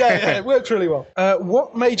format, isn't it? Yeah, it works really well.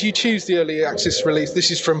 What made you choose the early access release?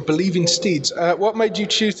 This is from Believing Steeds. What made you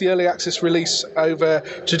choose the early access release over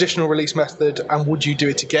traditional release method, and would you do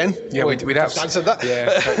it again? Yeah, we'd have answered that.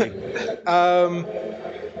 Yeah, totally.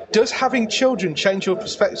 Does having children change your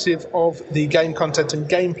perspective of the game content and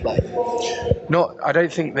gameplay? I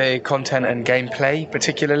don't think the content and gameplay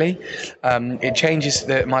particularly. It changes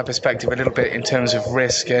my perspective a little bit in terms of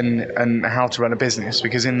risk and how to run a business,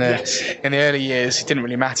 because in the early years it didn't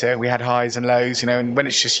really matter. We had highs and lows, you know, and when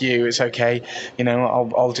it's just you, it's okay. You know,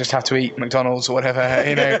 I'll just have to eat McDonald's or whatever,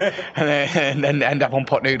 you know, and then end up on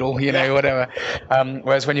pot noodle, you know, whatever.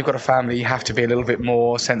 Whereas when you've got a family, you have to be a little bit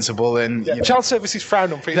more sensible and child services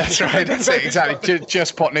frowned on for you. That's right. That's it, exactly.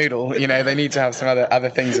 Just pot noodle. You know, they need to have some other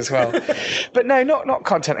things as well. But no, not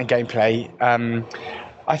content and gameplay.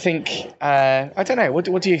 I think I don't know.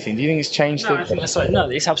 What do you think? Do you think it's changed? No, I think that's right. No,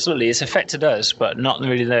 it's absolutely. It's affected us, but not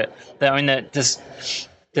really.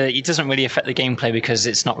 It doesn't really affect the gameplay because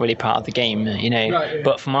it's not really part of the game, you know. Right, yeah.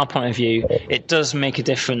 But from our point of view, it does make a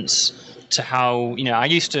difference to how, you know, I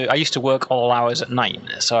used to work all hours at night,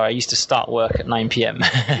 so I used to start work at 9 p.m.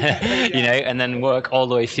 you know, and then work all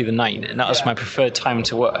the way through the night, and that was my preferred time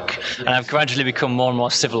to work. And I've gradually become more and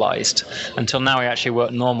more civilized until now I actually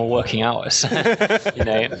work normal working hours, you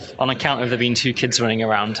know, on account of there being 2 kids running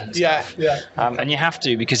around. And you have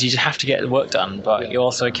to, because you just have to get the work done, but you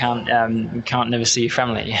also can't never see your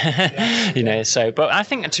family, you know. So, but I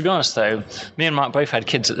think, to be honest though, me and Mark both had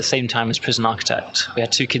kids at the same time as Prison Architect. We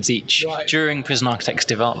had 2 kids each. Right. During Prison Architect's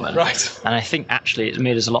development. Right. And I think actually it's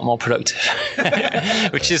made us a lot more productive,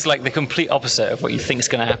 which is like the complete opposite of what you think is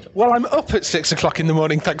going to happen. Well, I'm up at 6 o'clock in the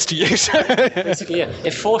morning thanks to you. Basically, yeah.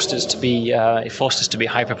 It forced us to be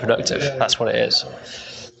hyper productive. That's what it is.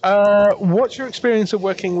 What's your experience of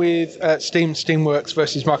working with Steamworks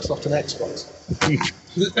versus Microsoft and Xbox?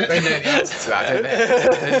 They know the answer to that, don't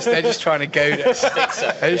they? They're just trying to goad us.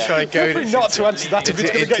 They're just trying to goad us. Not to answer that if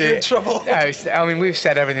it's going to get you in trouble. No, I mean, we've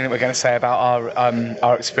said everything that we're going to say about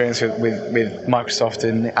our experience with Microsoft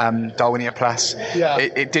and Darwinia Plus. Yeah.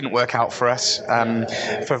 It didn't work out for us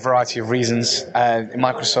for a variety of reasons.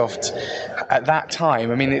 Microsoft, at that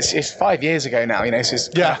time, I mean, it's 5 years ago now, you know, so it's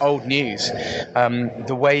kind of old news.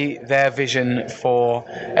 The way their vision for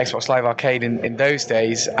Xbox Live Arcade in those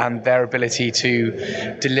days and their ability to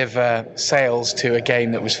deliver sales to a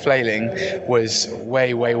game that was flailing was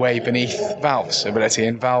way, way, way beneath Valve's ability,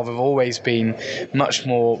 and Valve have always been much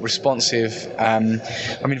more responsive. I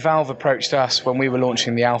mean, Valve approached us when we were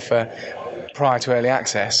launching the alpha prior to early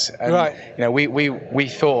access, and you know, we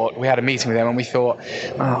thought, we had a meeting with them and we thought,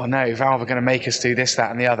 oh no, Valve are going to make us do this,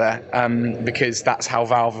 that and the other, because that's how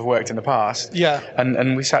Valve have worked in the past.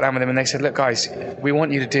 And we sat down with them and they said, look guys, we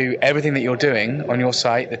want you to do everything that you're doing on your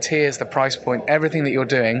site, the tiers, the price point, everything that you're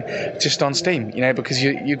doing just on Steam, you know, because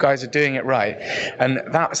you guys are doing it right. And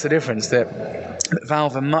that's the difference, that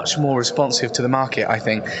Valve are much more responsive to the market, I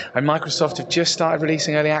think. And Microsoft have just started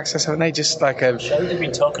releasing early access, haven't they? Just like they've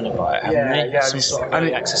been talking about it, haven't they? Some sort of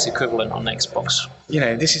early access equivalent on Xbox.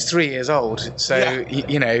 This is 3 years old, so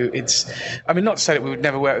it's. I mean, not to say that we would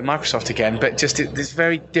never work with Microsoft again, but just there's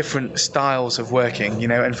very different styles of working,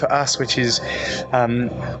 and for us, which is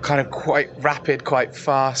kind of quite rapid, quite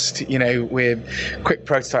fast, we're quick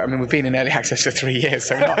prototype. I mean, we've been in early access for 3 years,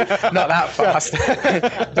 so not that fast,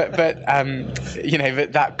 but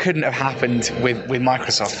that couldn't have happened with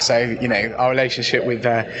Microsoft. So our relationship with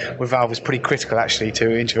Valve was pretty critical actually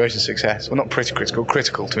to Introversion's success. Well, not pretty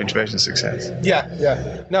critical to Introversion's success. Yeah.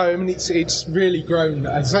 No, I mean it's really grown,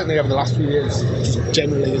 and certainly over the last few years,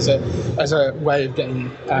 generally as a way of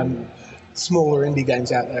getting smaller indie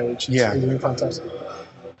games out there, which is really fantastic.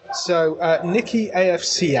 So, Nikki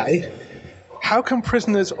AFCA, how can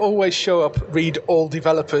prisoners always show up, read all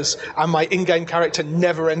developers, and my in-game character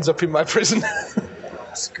never ends up in my prison?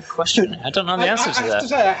 That's a good question. I don't know the answer to that. I have to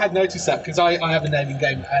say, I had noticed that because I have a naming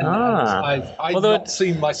game, and I've not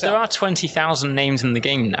seen myself. There are 20,000 names in the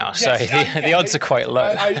game now, so the odds are quite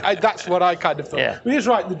low. That's what I kind of thought. Yeah. But it's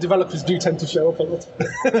right, the developers do tend to show up a lot.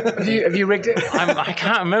 Have you rigged it? I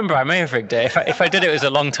can't remember. I may have rigged it. If I did, it was a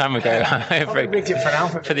long time ago. I may have rigged it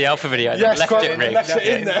for the alpha video. Yes, left it rigged. Left it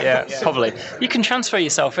in there. Yeah, probably. You can transfer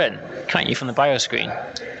yourself in, can't you, from the bio screen?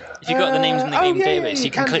 If you've got the names in the game database,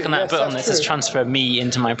 you can click on that button that says transfer me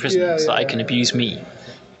into my prison so I can abuse me.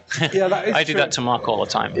 Yeah, that is I do that to Mark all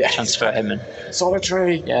the time. Yes. Transfer him in.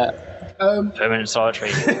 Solitary. Yeah. Permanent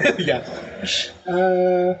solitary. Yeah.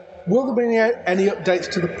 Will there be any updates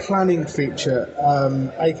to the planning feature?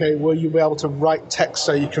 AK, will you be able to write text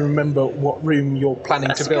so you can remember what room you're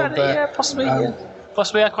planning to build there? Yeah, possibly.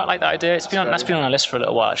 Possibly, I quite like that idea. That's been on our list for a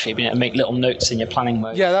little while, actually. Being able to make little notes in your planning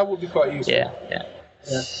mode. Yeah, that would be quite useful. Yeah.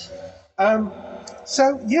 That's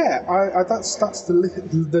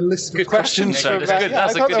the list of questions. So I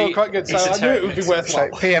thought they were quite good, so I knew it would be worthwhile.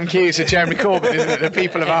 Like PMQs to Jeremy Corbyn, isn't it? The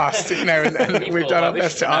people have asked, and we've done our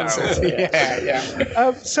best to answer.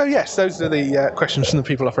 So yes, those are the questions from the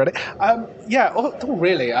people off Reddit.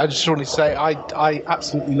 Really, I just want to say I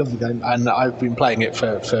absolutely love the game, and I've been playing it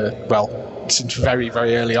for since very,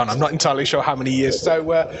 very early on. I'm not entirely sure how many years.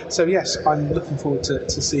 So yes, I'm looking forward to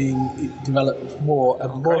seeing it develop more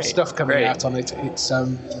and more stuff coming out on it. It's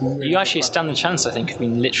really you actually stand the chance, I think, of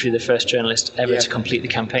being literally the first journalist ever to complete the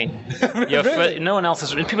campaign. Really? No one else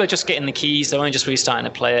has. People are just getting the keys. They're only just really starting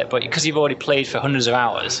to play it, but because you've already played for hundreds of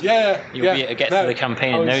hours, you'll be able to get through the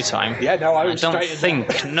campaign in no time. Yeah, no, I don't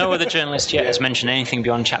think no other journalist yet has mentioned anything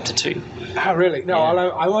beyond chapter 2. Oh, really? No,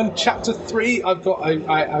 I'm on chapter 3. I've got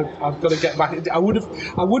to get back. I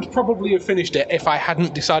would probably have finished it if I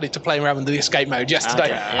hadn't decided to play around with the escape mode yesterday,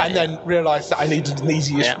 then realised that I needed an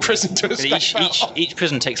easier prison to escape. Each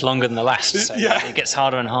prison takes longer than the last, so it gets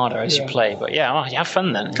harder and harder as you play. But you have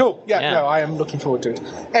fun then. Cool. No, I am looking forward to it.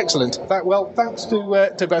 Excellent. Thanks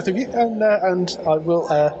to both of you, and I will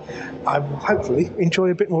hopefully enjoy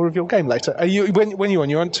a bit more of your game later. Are you when you're on?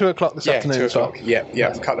 You're on 2:00 this afternoon. 2 o'clock. Yeah,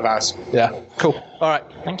 a couple of hours. Yeah, cool. All right.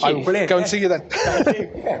 Thank you. I will go and see you then. Thank you.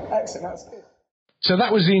 Yeah, excellent. That's good. So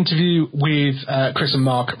that was the interview with Chris and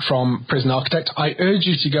Mark from Prison Architect. I urge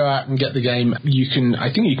you to go out and get the game. I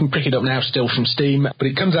think you can pick it up now still from Steam, but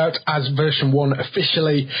it comes out as version 1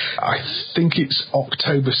 officially. I think it's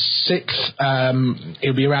October 6th.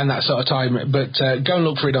 It'll be around that sort of time, but go and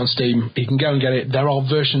look for it on Steam. You can go and get it. There are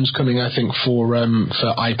versions coming, I think, for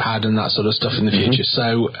iPad and that sort of stuff in the future.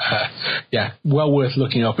 So, well worth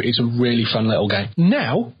looking up. It's a really fun little game.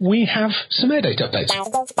 Now, we have some air date updates.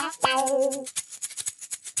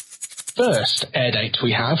 First air date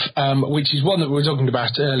we have, which is one that we were talking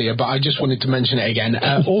about earlier, but I just wanted to mention it again.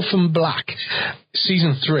 Orphan Black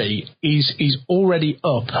Season 3 is already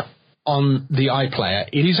up on the iPlayer.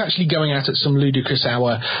 It is actually going out at some ludicrous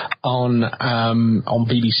hour on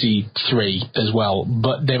BBC 3 as well,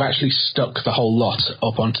 but they've actually stuck the whole lot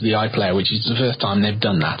up onto the iPlayer, which is the first time they've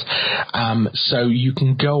done that. So you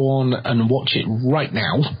can go on and watch it right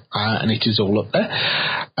now, and it is all up there.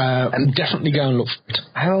 And definitely go and look for it.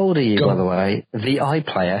 How old are you, by the way? The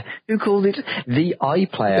iPlayer? Who called it the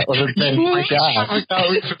iPlayer other than my dad?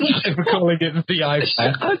 We're calling it the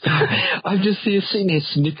iPlayer. I'm just sitting here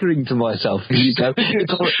snickering to myself. You go, call it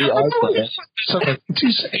the iPlayer. Sorry,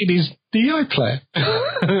 it is the iPlayer.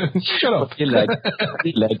 Shut up. Your leg.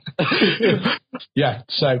 Yeah,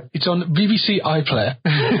 so it's on BBC iPlayer.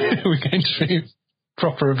 We're going to be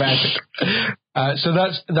proper about it. So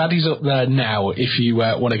that is up there now if you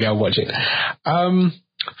want to go and watch it.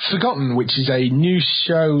 Forgotten, which is a new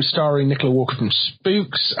show starring Nicola Walker from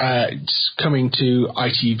Spooks. It's coming to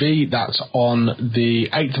ITV. That's on the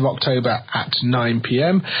 8th of October at 9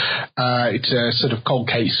 p.m. It's a sort of cold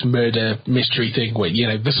case murder mystery thing where,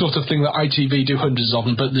 the sort of thing that ITV do hundreds of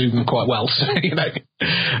them, but do them quite well. So,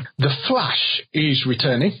 The Flash is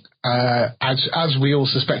returning. As we all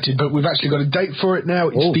suspected, but we've actually got a date for it now.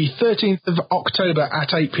 It's the 13th of October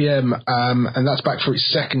at 8 p.m, and that's back for its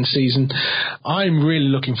second season. I'm really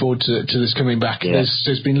looking forward to this coming back. Yeah.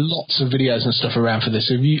 There's been lots of videos and stuff around for this.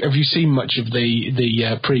 Have you seen much of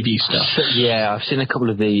the preview stuff? Yeah, I've seen a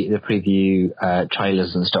couple of the preview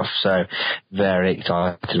trailers and stuff, so very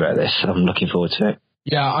excited about this. I'm looking forward to it.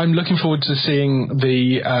 Yeah, I'm looking forward to seeing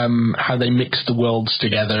the how they mix the worlds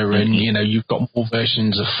together, and you've got more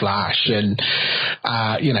versions of Flash, and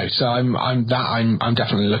so I'm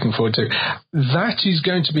definitely looking forward to. That is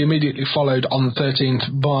going to be immediately followed on the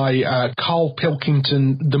 13th by Carl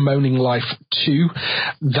Pilkington, The Moaning Life 2.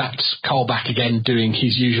 That's Carl back again doing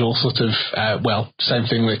his usual sort of same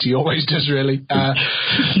thing that he always does, really.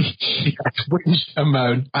 Whinge and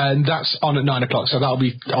moan, and that's on at 9 o'clock, so that'll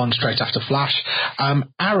be on straight after Flash.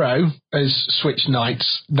 Arrow has switched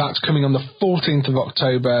nights. That's coming on the 14th of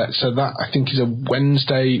October, so that I think is a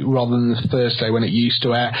Wednesday rather than the Thursday when it used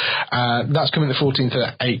to air. That's coming the 14th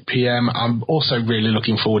at 8 p.m. I'm also really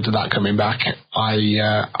looking forward to that coming back.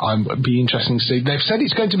 I'm be interesting to see. They've said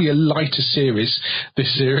it's going to be a lighter series,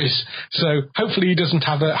 this series, so hopefully he doesn't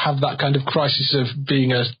have that kind of crisis of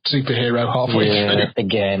being a superhero halfway through.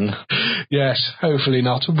 Again. Yes, hopefully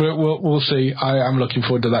not, but we'll see. I am looking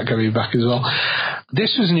forward to that coming back as well.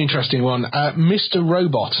 This was an interesting one. Mr.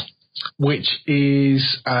 Robot, which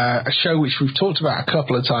is a show which we've talked about a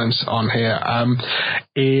couple of times on here.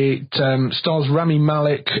 It stars Rami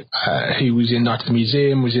Malek, who was in Night at the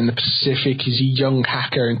Museum, was in The Pacific. He's a young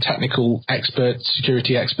hacker and technical expert,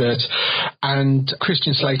 security expert. And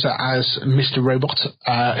Christian Slater as Mr. Robot,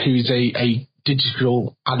 who's a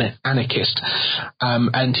digital anarchist,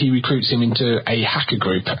 and he recruits him into a hacker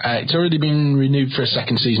group. It's already been renewed for a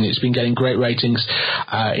second season. It's been getting great ratings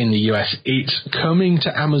in the US. It's coming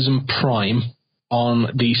to Amazon Prime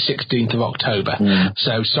on the 16th of October.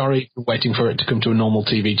 So sorry for waiting for it to come to a normal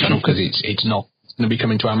TV channel, because it's not going to be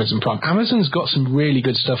coming to Amazon Prime. Amazon's got some really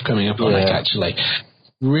good stuff coming up on it, actually.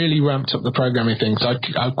 Really ramped up the programming things.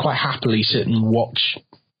 I'd quite happily sit and watch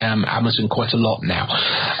Amazon quite a lot now.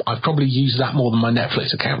 I've probably used that more than my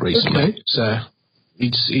Netflix account recently. Okay. So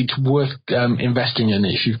it's worth investing in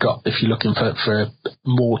if you're looking for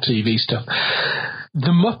more TV stuff. The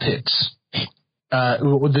Muppets,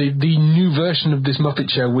 the new version of this Muppet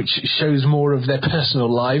Show, which shows more of their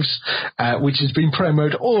personal lives, which has been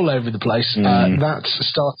promoted all over the place. That's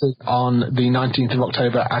started on the 19th of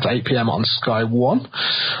October at 8 p.m. on Sky One.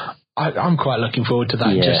 I'm quite looking forward to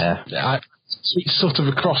that. Yeah. It's sort of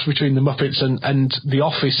a cross between the Muppets and The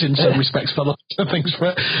Office in some respects for lots of things,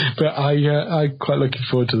 but I'm quite looking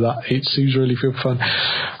forward to that. It seems really fun.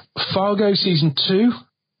 Fargo Season 2,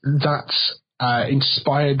 that's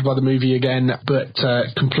inspired by the movie again, but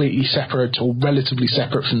completely separate, or relatively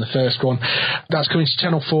separate from the first one. That's coming to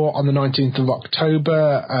Channel 4 on the 19th of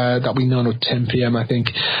October. That'll be 9 or 10 p.m, I think.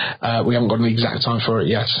 We haven't got an exact time for it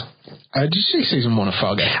yet. Did you see Season 1 of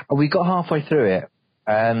Fargo? We got halfway through it.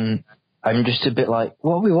 I'm just a bit like,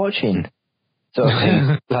 what are we watching? Sort of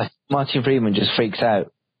thing. Like, Martin Freeman just freaks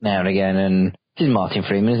out now and again, and it is Martin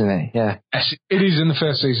Freeman, isn't it? Yeah. Yes, it is in the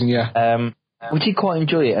first season, yeah. We did quite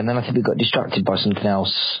enjoy it, and then I think we got distracted by something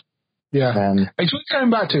else. Yeah. It's worth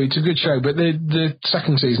going back to. It's a good show, but the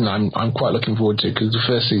second season I'm quite looking forward to, because the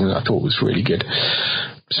first season I thought was really good.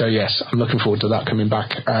 So yes, I'm looking forward to that coming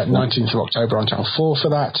back 19th of October on Channel 4 for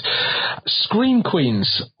that. Scream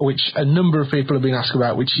Queens, which a number of people have been asking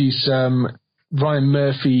about, which is Ryan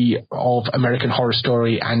Murphy of American Horror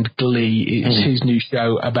Story and Glee. It's his new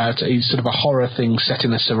show about it's sort of a horror thing set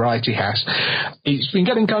in a sorority house. It's been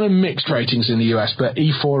getting kind of mixed ratings in the US, but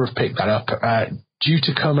E4 have picked that up. Due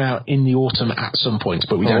to come out in the autumn at some point,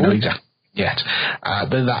 but we don't know exactly yet.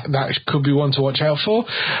 But that could be one to watch out for.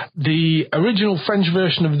 The original French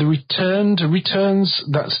version of The Returns,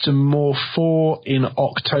 that's to More 4 in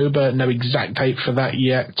October. No exact date for that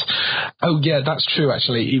yet. Oh yeah, that's true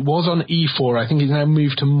actually. It was on E4. I think it's now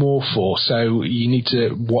moved to More 4, so you need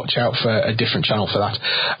to watch out for a different channel for that.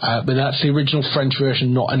 But that's the original French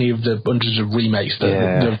version, not any of the hundreds of remakes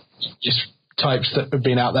that just types that have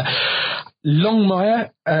been out there. Longmire,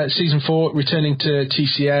 Season 4, returning to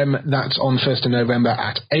TCM. That's on 1st of November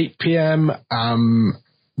at 8 p.m.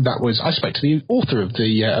 That was, I spoke to the author of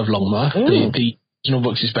Longmire, the original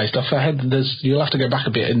books is based off. You'll have to go back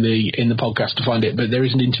a bit in the podcast to find it, but there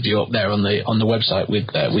is an interview up there on the website with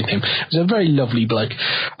him. He's a very lovely bloke.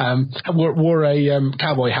 Wore a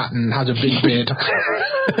cowboy hat and has a big beard.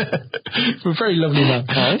 A very lovely man.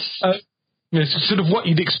 Nice. It's sort of what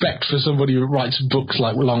you'd expect for somebody who writes books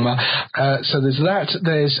like Longmire. So there's that.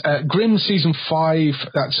 There's Grimm Season 5.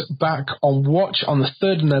 That's back on watch on the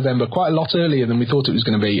 3rd of November, quite a lot earlier than we thought it was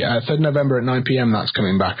going to be. 3rd of November at 9 p.m. that's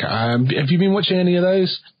coming back. Have you been watching any of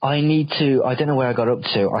those? I need to. I don't know where I got up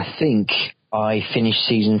to. I think I finished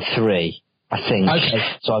Season 3. I think. Okay.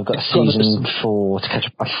 So I've got Season 4 to catch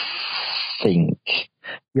up, I think.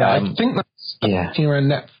 Yeah, I think that's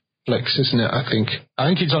around Netflix, isn't it? I think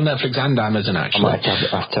it's on Netflix and Amazon, actually. I might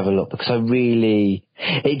have to have a look, because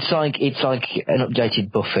it's like an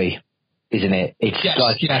updated Buffy, isn't it? It's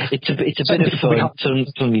it's a bit of fun,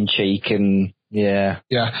 tongue in cheek, and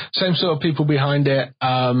same sort of people behind it,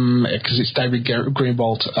 because it's David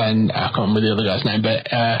Greenwald and I can't remember the other guy's name, but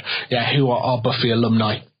who are Buffy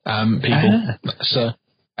alumni people.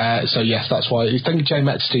 So yes, that's why I think Jay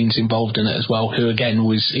Metzstein's involved in it as well, who again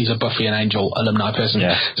he's a Buffy and Angel alumni person.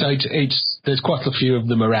 Yeah. So it's there's quite a few of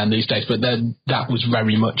them around these days, but then that was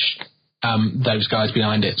very much those guys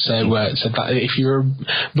behind it. So that, if you're a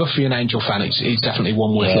Buffy and Angel fan, it's definitely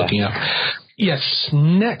one worth looking up. Yes,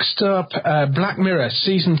 next up, Black Mirror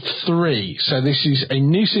Season 3. So this is a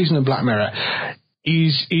new season of Black Mirror.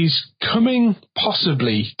 Is coming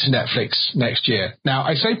possibly to Netflix next year. Now,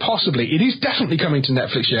 I say possibly. It is definitely coming to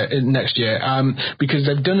Netflix next year, because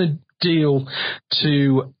they've done a deal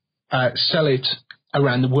to sell it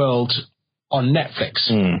around the world on Netflix.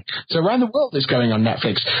 So around the world it's going on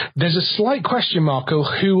Netflix. There's a slight question mark of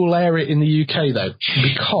who will air it in the UK, though,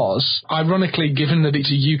 because, ironically, given that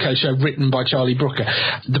it's a UK show written by Charlie Brooker,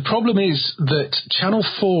 the problem is that Channel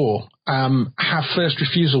 4 have first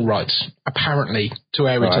refusal rights, apparently, to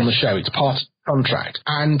air it on the show. It's part of the contract.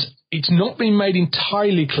 And it's not been made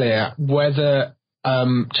entirely clear whether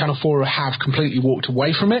Channel 4 have completely walked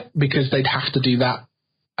away from it, because they'd have to do that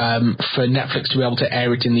for Netflix to be able to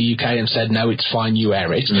air it in the UK and said, no, it's fine, you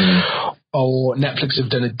air it. Or Netflix have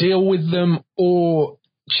done a deal with them, or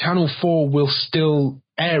Channel 4 will still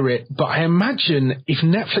air it. But I imagine if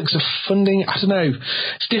Netflix are funding, I don't know,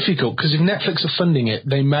 it's difficult, because if Netflix are funding it,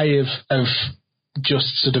 they may have just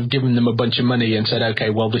sort of given them a bunch of money and said, okay,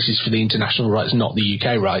 well, this is for the international rights, not the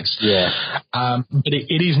UK rights. But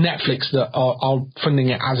it is Netflix that are funding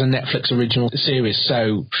it as a Netflix original series.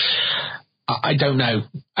 So I don't know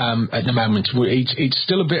at the moment. It's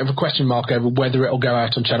still a bit of a question mark over whether it'll go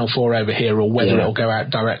out on Channel 4 over here or whether it'll go out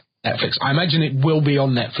direct Netflix. I imagine it will be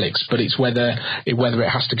on Netflix, but it's whether it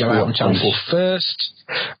has to go out on Channel 4 first.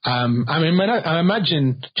 I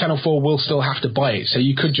imagine Channel 4 will still have to buy it, so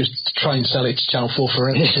you could just try and sell it to Channel 4 for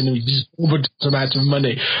an exorbitant amount of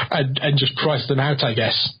money and just price them out, I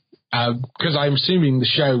guess. Because I'm assuming the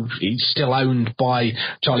show is still owned by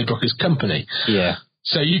Charlie Brooker's company. Yeah.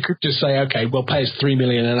 So you could just say, okay, well, pay us $3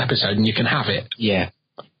 million an episode and you can have it. Yeah.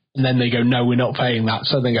 And then they go, no, we're not paying that.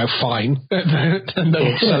 So they go, fine. And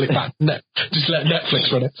they'll sell it back. Just let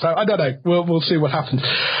Netflix run it. So I don't know. We'll see what happens.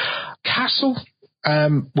 Castle,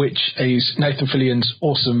 which is Nathan Fillion's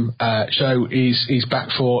awesome show, is back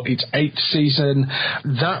for its 8th season.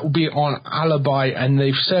 That will be on Alibi, and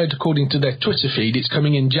they've said, according to their Twitter feed, it's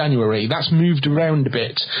coming in January. That's moved around a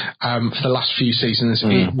bit for the last few seasons.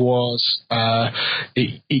 It was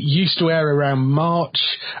it used to air around March,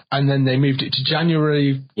 and then they moved it to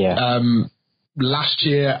January. Last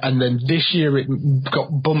year, and then this year it got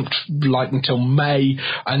bumped like until May,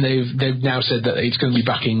 and they've now said that it's going to be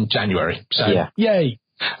back in January. So yay!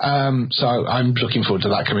 So I'm looking forward to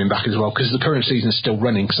that coming back as well, because the current season's still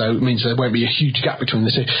running, so it means there won't be a huge gap between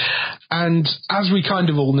the two. And as we kind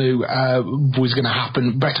of all knew was going to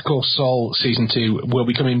happen, Better Call Saul Season 2 will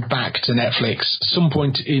be coming back to Netflix some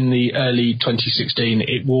point in the early 2016.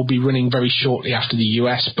 It will be running very shortly after the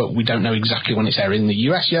US, but we don't know exactly when it's airing in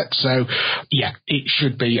the US yet. So, yeah, it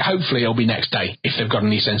should be. Hopefully it'll be next day. If they've got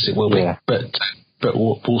any sense, it will be. But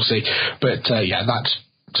we'll see. But, that's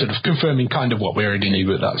sort of confirming kind of what we already knew,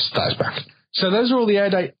 but that's back. So those are all the air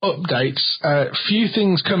date updates. Few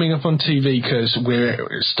things coming up on TV, because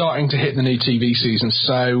we're starting to hit the new TV season.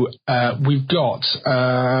 So we've got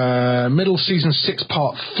Middle Season 6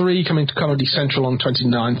 Part 3 coming to Comedy Central on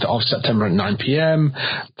 29th of September at 9 p.m.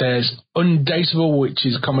 There's Undateable, which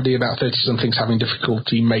is a comedy about 30-somethings having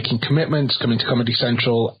difficulty making commitments, coming to Comedy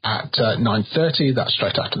Central at 9:30. That's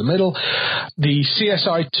straight after the middle. The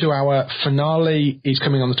CSI 2-hour finale is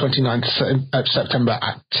coming on the 29th of September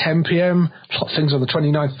at 10 p.m. A lot of things on the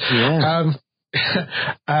 29th.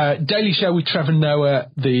 Daily Show with Trevor Noah,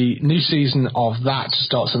 the new season of that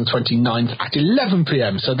starts on the 29th at 11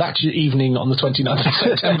 p.m. So that's your evening on the 29th of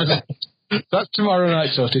September. That's tomorrow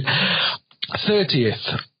night sorted.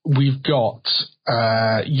 30th, we've got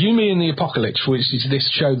Yumi and the Apocalypse, which is this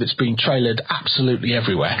show that's been trailered absolutely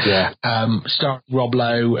everywhere. Yeah. Starring Rob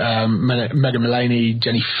Lowe, Megan Mullany,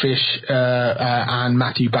 Jenny Fish, and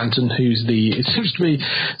Matthew Banton, who's it seems to be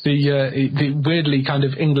the weirdly kind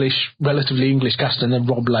of relatively English cast, and then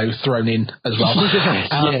Rob Lowe thrown in as well.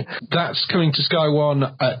 That's coming to Sky One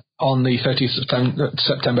on the 30th of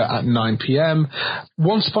September at 9 p.m.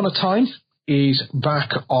 Once Upon a Time is back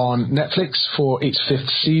on Netflix for its 5th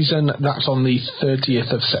season. That's on the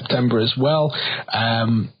 30th of September as well.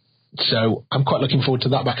 So I'm quite looking forward to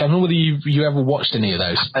that back. I don't know whether you ever watched any of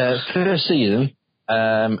those. First season,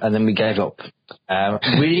 and then we gave up.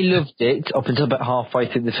 Really loved it up until about halfway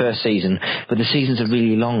through the first season, but the seasons are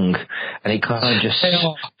really long, and it kind of just...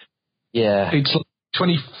 Yeah. It's like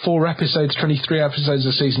 24 episodes, 23 episodes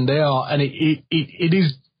a season. They are, and it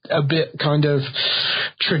is a bit kind of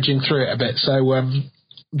trudging through it a bit. So,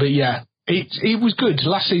 but yeah, it was good.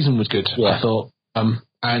 Last season was good, I thought.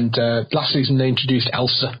 And last season they introduced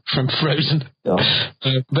Elsa from Frozen. So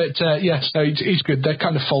it's good. They're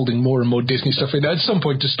kind of folding more and more Disney stuff in. At some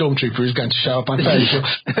point, the Stormtrooper is going to show up, I'm fairly sure.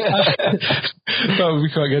 That would be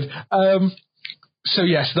quite good. So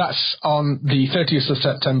yes, that's on the 30th of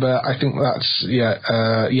September. I think that's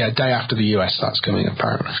day after the US. That's coming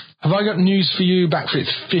apparently. Have I got news for you? Back for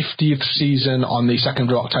its 50th season on the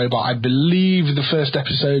 2nd of October. I believe the first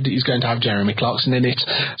episode is going to have Jeremy Clarkson in it.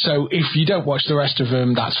 So if you don't watch the rest of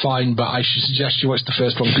them, that's fine. But I should suggest you watch the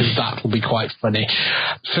first one because that will be quite funny.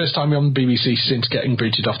 First time on BBC since getting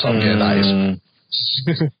booted off Top Gear, that is.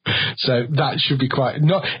 So that should be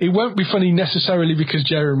it won't be funny necessarily because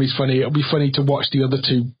Jeremy's funny. It'll be funny to watch the other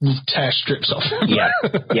two tear strips off him.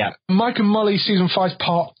 Yeah. Mike and Molly season 5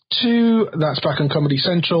 part 2, that's back on Comedy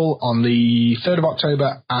Central on the 3rd of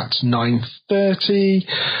October at 9:30.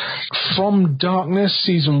 From Darkness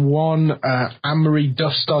season 1, Anne-Marie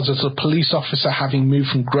Duff stars as a police officer having moved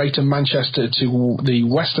from Greater Manchester to the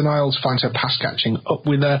Western Isles, finds her past catching up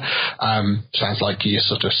with her. Sounds like your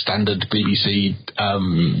sort of standard BBC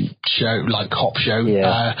show, like cop show.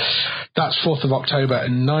 That's 4th of October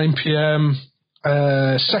at 9 p.m.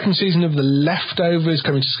 Second season of The Leftovers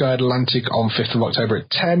coming to Sky Atlantic on 5th of October at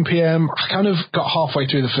 10 p.m. I kind of got halfway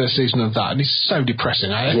through the first season of that, and it's so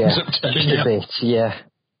depressing. I ended up telling you. A bit, yeah.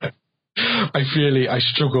 I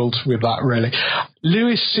struggled with that, really.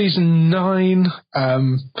 Lewis season 9.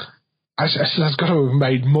 That's got to have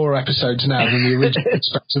made more episodes now than the original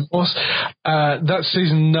expected was. That's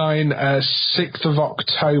season 9, 6th of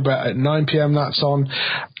October at 9 p.m. That's on.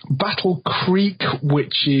 Battle Creek,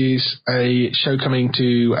 which is a show coming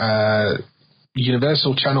to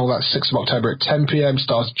Universal Channel. That's 6th of October at 10 p.m.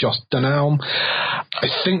 Stars Josh Dunelm. I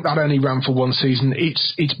think that only ran for one season.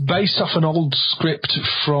 It's based off an old script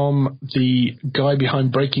from the guy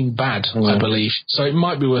behind Breaking Bad, I believe. So it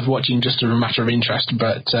might be worth watching just as a matter of interest,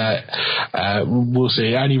 but we'll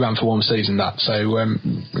see. It only ran for one season, that. So,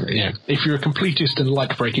 if you're a completist and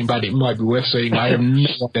like Breaking Bad, it might be worth seeing. I have no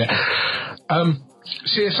idea.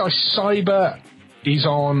 CSI Cyber is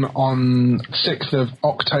on 6th of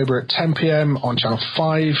October at 10 p.m. on Channel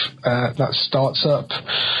 5. That starts up.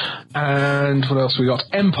 And what else we got?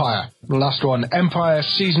 Empire, the last one. Empire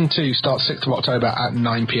Season 2 starts 6th of October at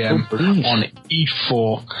 9 p.m. on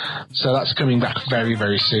E4. So that's coming back very,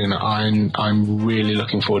 very soon. I'm really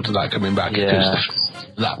looking forward to that coming back because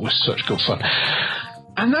that was such good fun.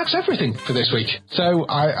 And that's everything for this week. So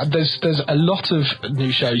there's a lot of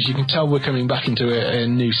new shows. You can tell we're coming back into a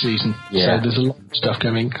new season. So there's a lot of stuff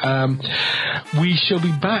coming. We shall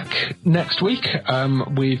be back next week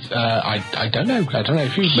with I don't know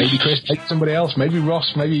who. Maybe Chris, maybe somebody else, maybe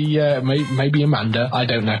Ross, maybe Amanda. I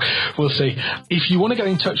don't know. We'll see. If you want to get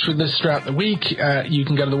in touch with us throughout the week, you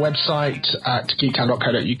can go to the website at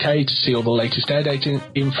geektown.co.uk to see all the latest air date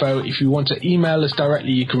info. If you want to email us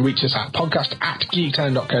directly, you can reach us at podcast@geektown.co.uk.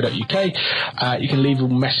 You can leave a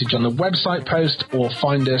message on the website post or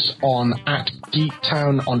find us on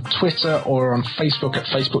 @Geektown on Twitter or on Facebook at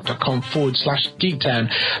facebook.com/Geektown.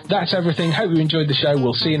 That's everything. Hope you enjoyed the show.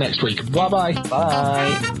 We'll see you next week. Bye-bye.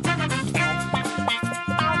 Bye.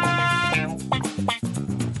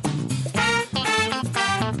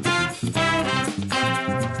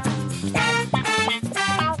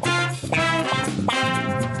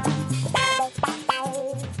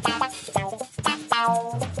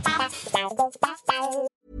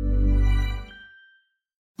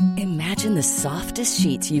 Imagine the softest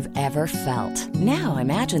sheets you've ever felt. Now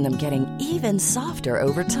imagine them getting even softer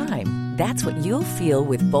over time. That's what you'll feel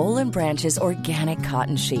with Boll & Branch's organic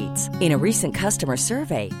cotton sheets. In a recent customer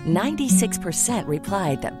survey, 96%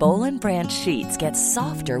 replied that Boll & Branch sheets get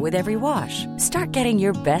softer with every wash. Start getting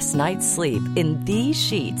your best night's sleep in these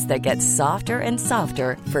sheets that get softer and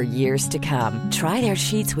softer for years to come. Try their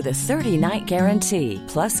sheets with a 30-night guarantee.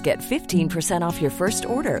 Plus, get 15% off your first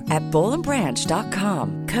order at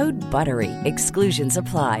bollandbranch.com. Code BUTTERY. Exclusions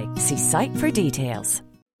apply. See site for details.